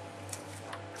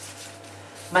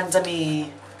มันจะมี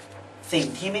สิ่ง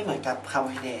ที่ไม่เหมือนกับคาร์โบ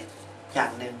ไฮเดรตอย่า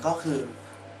งหนึ่งก็คือ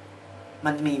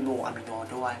มันมีหมู่อะมิโน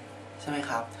ด้วยใช่ไหม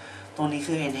ครับตรงนี้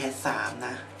คือ NH3 น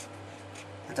ะ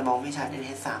อาจจะมองไม่ชัด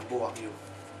NH3 บวกอยู่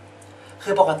คื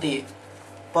อปกติ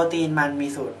โปรตีนมันมี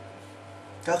สูตร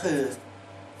ก็คือ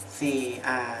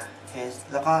CRH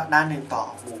แล้วก็ด้านหนึ่งต่อ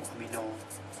หมู่อะมิโน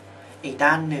อีก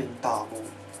ด้านหนึ่งต่อหมู่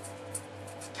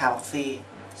คาร์บอกซี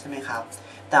ใช่ไหมครับ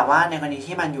แต่ว่าในกรณี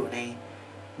ที่มันอยู่ใน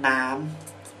น้ำ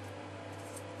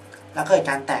แล้วเกิด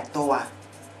การแตกตัว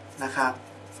นะครับ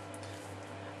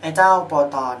ไอ้เจ้าโปร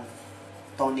ตอน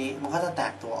ตรงนี้มันก็จะแต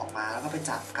กตัวออกมาแล้วก็ไป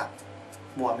จับกับ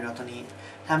หมู่อะมิโนตัวนี้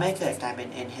ทำให้เกิดกลายเป็น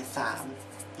NH3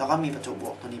 แล้วก็มีประจุบ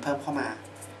วกตัวนี้เพิ่มเข้ามา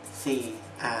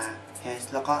CRH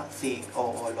แล้วก็ COO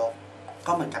ลบ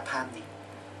ก็เหมือนกับภาพนี้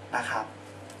นะครับ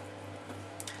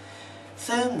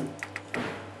ซึ่ง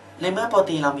ในเมื่อโปร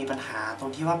ตีนเรามีปัญหาตร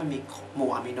งที่ว่ามันมีหมู่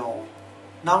อะมิโน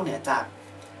นอกเหนือจาก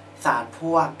สารพ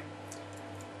วก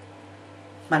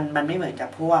มันไม่เหมือนกับ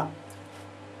พวก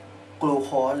กลูโค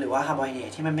สหรือว่าคาร์โบไฮเดรต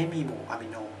ที่มันไม่มีหมู่อะมิ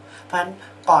โนเพราะฉะนั้น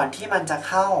ก่อนที่มันจะ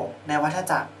เข้าในวัฏ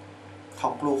จักรขอ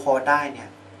งกลูโคสได้เนี่ย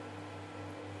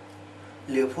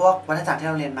หรือพวกวัฏจักรที่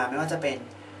เราเรียนมาไม่ว่าจะเป็น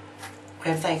เคร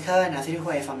ปไซเคิลอะซิทิลโค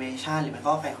เอนฟอร์เมชันหรือมัน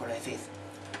ก็ไกลโคไลซิส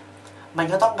มัน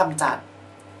ก็ต้องกำจัด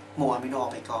หมู่อะมิโนออ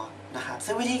กไปก่อนนะครับ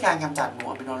ซึ่งวิธีการกำจัดหมู่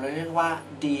อะมิโนเราเรียกว่า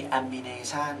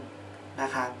deamination นะ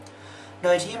ครับโด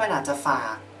ยที่มันอาจจะฝา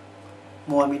กห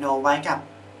มู่อะมิโนไว้กับ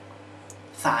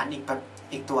สาร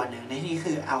อีกตัวหนึ่งในที่นี้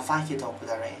คืออัลฟาคีโตกู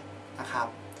ตาเรตนะครับ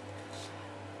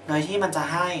โดยที่มันจะ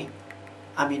ให้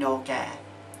อะมิโนแก่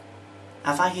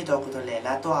อัลฟาคีโตกูตาเรตแล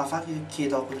ะตัวอัลฟาคี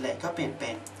โตกูตาเรตก็เปลี่ยนเป็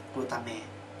นกลูตาเมต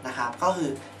นะครับก็คือ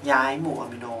ย้ายหมู่อะ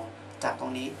มิโนจากตร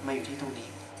งนี้มาอยู่ที่ตรงนี้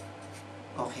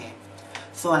โอเค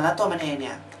ส่วนแล้วตัวมันเองเ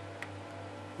นี่ย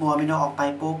หมู่อะมิโนออกไป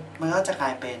ปุ๊บมันก็จะกลา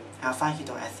ยเป็นอัลฟาคีโ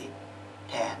ตแอซิด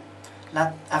แทนและ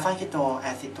อัลฟาคีโตแอ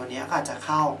ซิดตัวนี้ก็อาจจะเ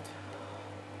ข้า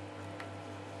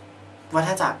วั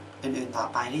ฏจักรอื่นๆต่อ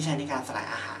ไปที่ใช้ในการสลาย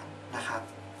อาหารนะครับ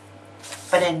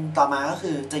ประเด็นต่อมาก็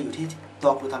คือจะอยู่ที่ตั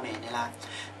วกลูตาเมตนี่แหละ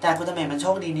แต่กลูตาเมตมันโช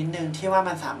คดีนิดนึงที่ว่า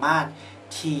มันสามารถ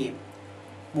ถีบ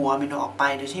หมู่อะมิโนออกไป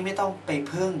โดยที่ไม่ต้องไป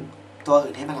พึ่งตัว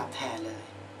อื่นให้มารับแทนเลย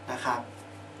นะครับ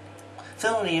ซึ่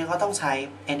งตรงนี้ก็ต้องใช้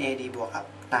NAD บวกกับ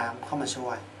น้ำเข้ามาช่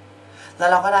วยแล้ว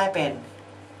เราก็ได้เป็น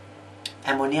แอ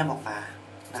มโมเนียมออกมา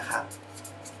นะครับ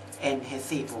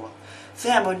NH4 บวกซึ่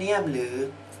งแอมโมเนียมหรือ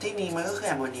ที่นี้มันก็คือ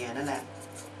แอมโมเนียนั่นแหละ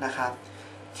นะครับ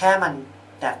แค่มัน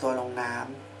แตกตัวลงน้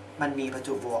ำมันมีประ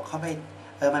จุบวกเข้าไป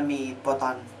มันมีโปรต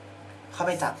อนเข้าไ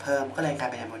ปจับเพิ่มก็เลยกลาย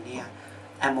เป็นแอมโมเนี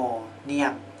ย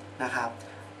มนะครับ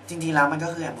จริงๆแล้วมันก็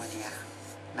คือแอมโมเนีย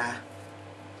นะ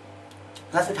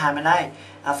และสุดท้ายมันได้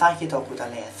อัลฟาคีโตกลูตา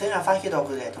เรตซึ่งอัลฟาคีโตก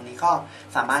ลูตาเรตตรงนี้ก็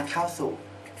สามารถเข้าสู่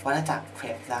วัฏจักรเคร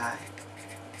บได้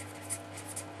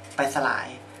ไปสลาย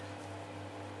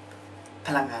พ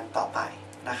ลังงานต่อไป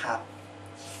นะครับ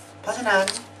เพราะฉะนั้น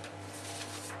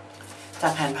จา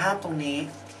กแผนภาพตรงนี้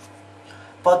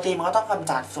โปรตีนมันก็ต้องกำ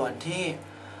จัดส่วนที่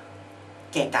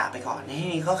เกะกะไปก่อนในที่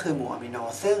นี้ก็คือหมู่อะมิโน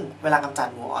ซึ่งเวลากำจัด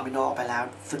หมู่อะมิโนออกไปแล้ว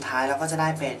สุดท้ายเราก็จะได้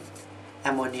เป็นแอ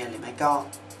มโมเนียหรือไม่ก็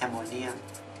แอมโมเนียม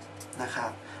นะครั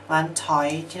บมันช้อย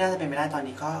ที่น่าจะเป็นไปได้ตอน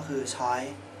นี้ก็คือช้อย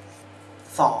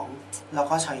2แล้ว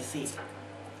ก็ช้อย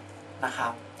4นะครั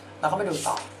บเราก็ไปดู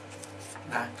ต่อ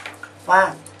นะว่า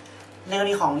ในกร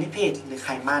ณีของลิปิดหรือไข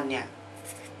มันเนี่ย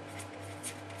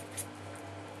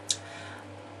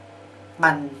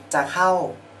มันจะเข้า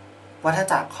วัฏ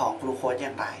จักรของกลูโคสอย่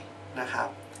างไรนะครับ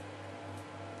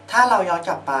ถ้าเราย้อนก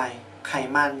ลับไปไข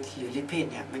มันหรือลิปิด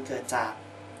เนี่ยมันเกิดจาก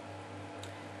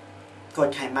กรด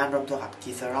ไขมันรวมตัวกับก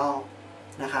ลีเซอรอล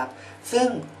นะครับซึ่ง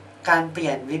การเปลี่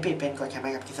ยนลิปิดเป็นกรดไขมั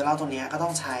นกับกลีเซอรอลตรงนี้ก็ต้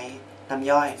องใช้น้ำ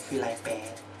ย่อยคือไลเป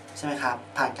สใช่ไหมครับ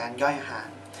ผ่านการย่อยอาหาร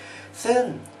ซึ่ง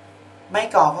ไม่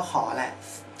กอก็ขอแหละ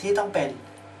ที่ต้องเป็น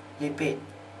ลิปิด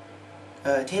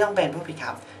ที่ต้องเป็นผู้ผิดค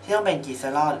รับที่ต้องเป็นกลีเซอ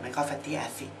รอลหรือไม่ก็แฟตตี้แอ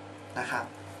ซิดนะครับ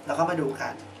แล้วก็มาดูกั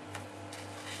น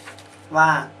ว่า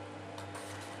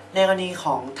ในกรณีข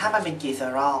องถ้ามันเป็นกลีเซอ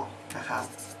รอลนะครับ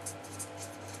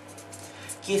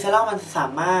กลีเซอรอลมันสา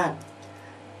มารถ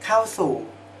เข้าสู่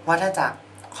วัฏจักร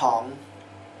ของ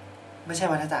ไม่ใช่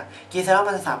วัฏจักรกลีเซอรอล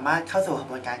มันสามารถเข้าสู่กระ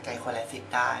บวนการไกลโคไลซิส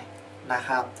ได้นะค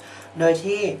รับโดย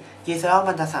ที่กลีเซอรอล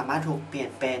มันจะสามารถถูกเปลี่ยน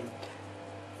เป็น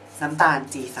น้ำตาล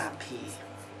G3P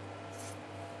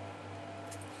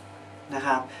นะค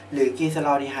รับหรือกลีเซอร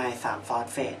อลดีไฮด์3ฟอส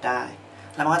เฟตได้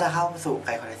แล้วมันก็จะเข้าสู่ไก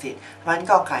ลโคไลซิสเพราะฉะนั้น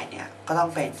กอไก่เนี่ยก็ต้อง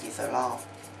เป็นกลีเซอรอล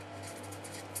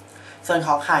ส่วนข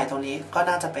อไข่ตรงนี้ก็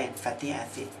น่าจะเป็นแฟตตี้แอ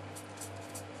ซิด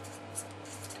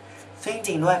ซึ่งจ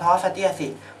ริงๆด้วยเพราะว่าแฟตตี้แอซิ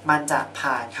ดมันจะ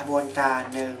ผ่านกระบวนการ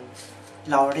หนึ่ง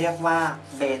เราเรียกว่า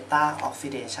เบต้าออกซิ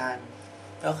เดชัน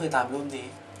ก็คือตามรูปนี้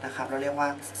นะครับเราเรียกว่า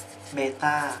เบ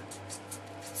ต้า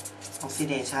ออกซิ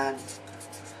เดชัน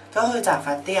ก็คือจากแฟ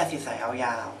ตตี้แอซิดสายย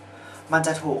าวๆมันจ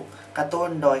ะถูกกระตุ้น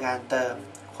โดยการเติม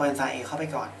โคเอนไซม์ A เข้าไป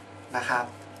ก่อนนะครับ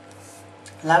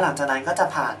แล้วหลังจากนั้นก็จะ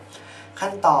ผ่าน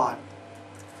ขั้นตอน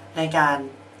ในการ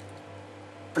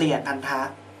เปลี่ยนพันธะ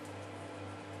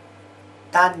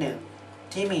ด้านหนึ่ง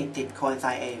ที่มีติดโคเอนไซ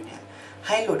ม์ A อยู่เนี่ยใ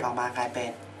ห้หลุดออกมากลายเป็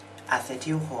นอะเซ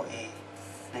ทิลโคเอ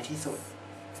ในที่สุด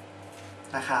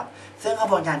นะครับซึ่งกระ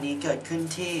บวนการนี้เกิดขึ้น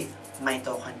ที่ไมโต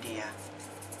คอนเดรีย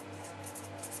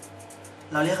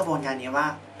เราเรียกกระบวนการนี้ว่า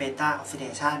เบต้าออกซิเด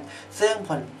ชันซึ่ง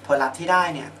ผลลัพธ์ที่ได้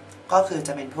เนี่ยก็คือจ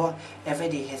ะเป็นพวก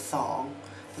FADH2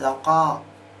 แล้วก็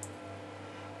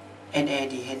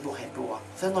NADH บวก H บวก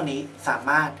ซึ่งตัวนี้สา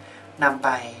มารถนำไป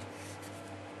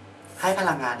ให้พ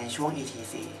ลังงานในช่วง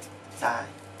ETC ได้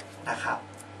นะครับ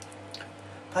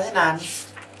เพราะฉะนั้น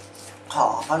ขอ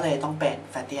ก็เลยต้องเป็น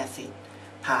แฟตตี้แอซิด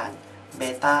ผ่านเบ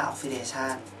ต้าออกซิเดชั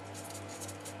น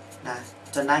นะ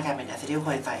จนได้กลายเป็นอะซิทิลโค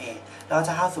เอนไซม์ A แล้วจ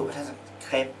ะเข้าสู่วัฏจักรเค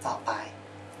รบต่อไป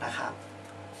นะครับ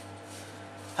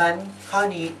เพราะฉะนั้นข้อ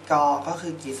นี้ก็คื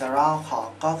อกลีเซอรอลขอ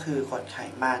ก็คือกรดไข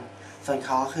มันส่วนข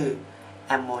อคือแ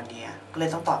อมโมเนียก็เลย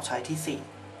ต้องตอบช้อยที่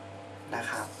4นะ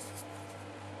ครับ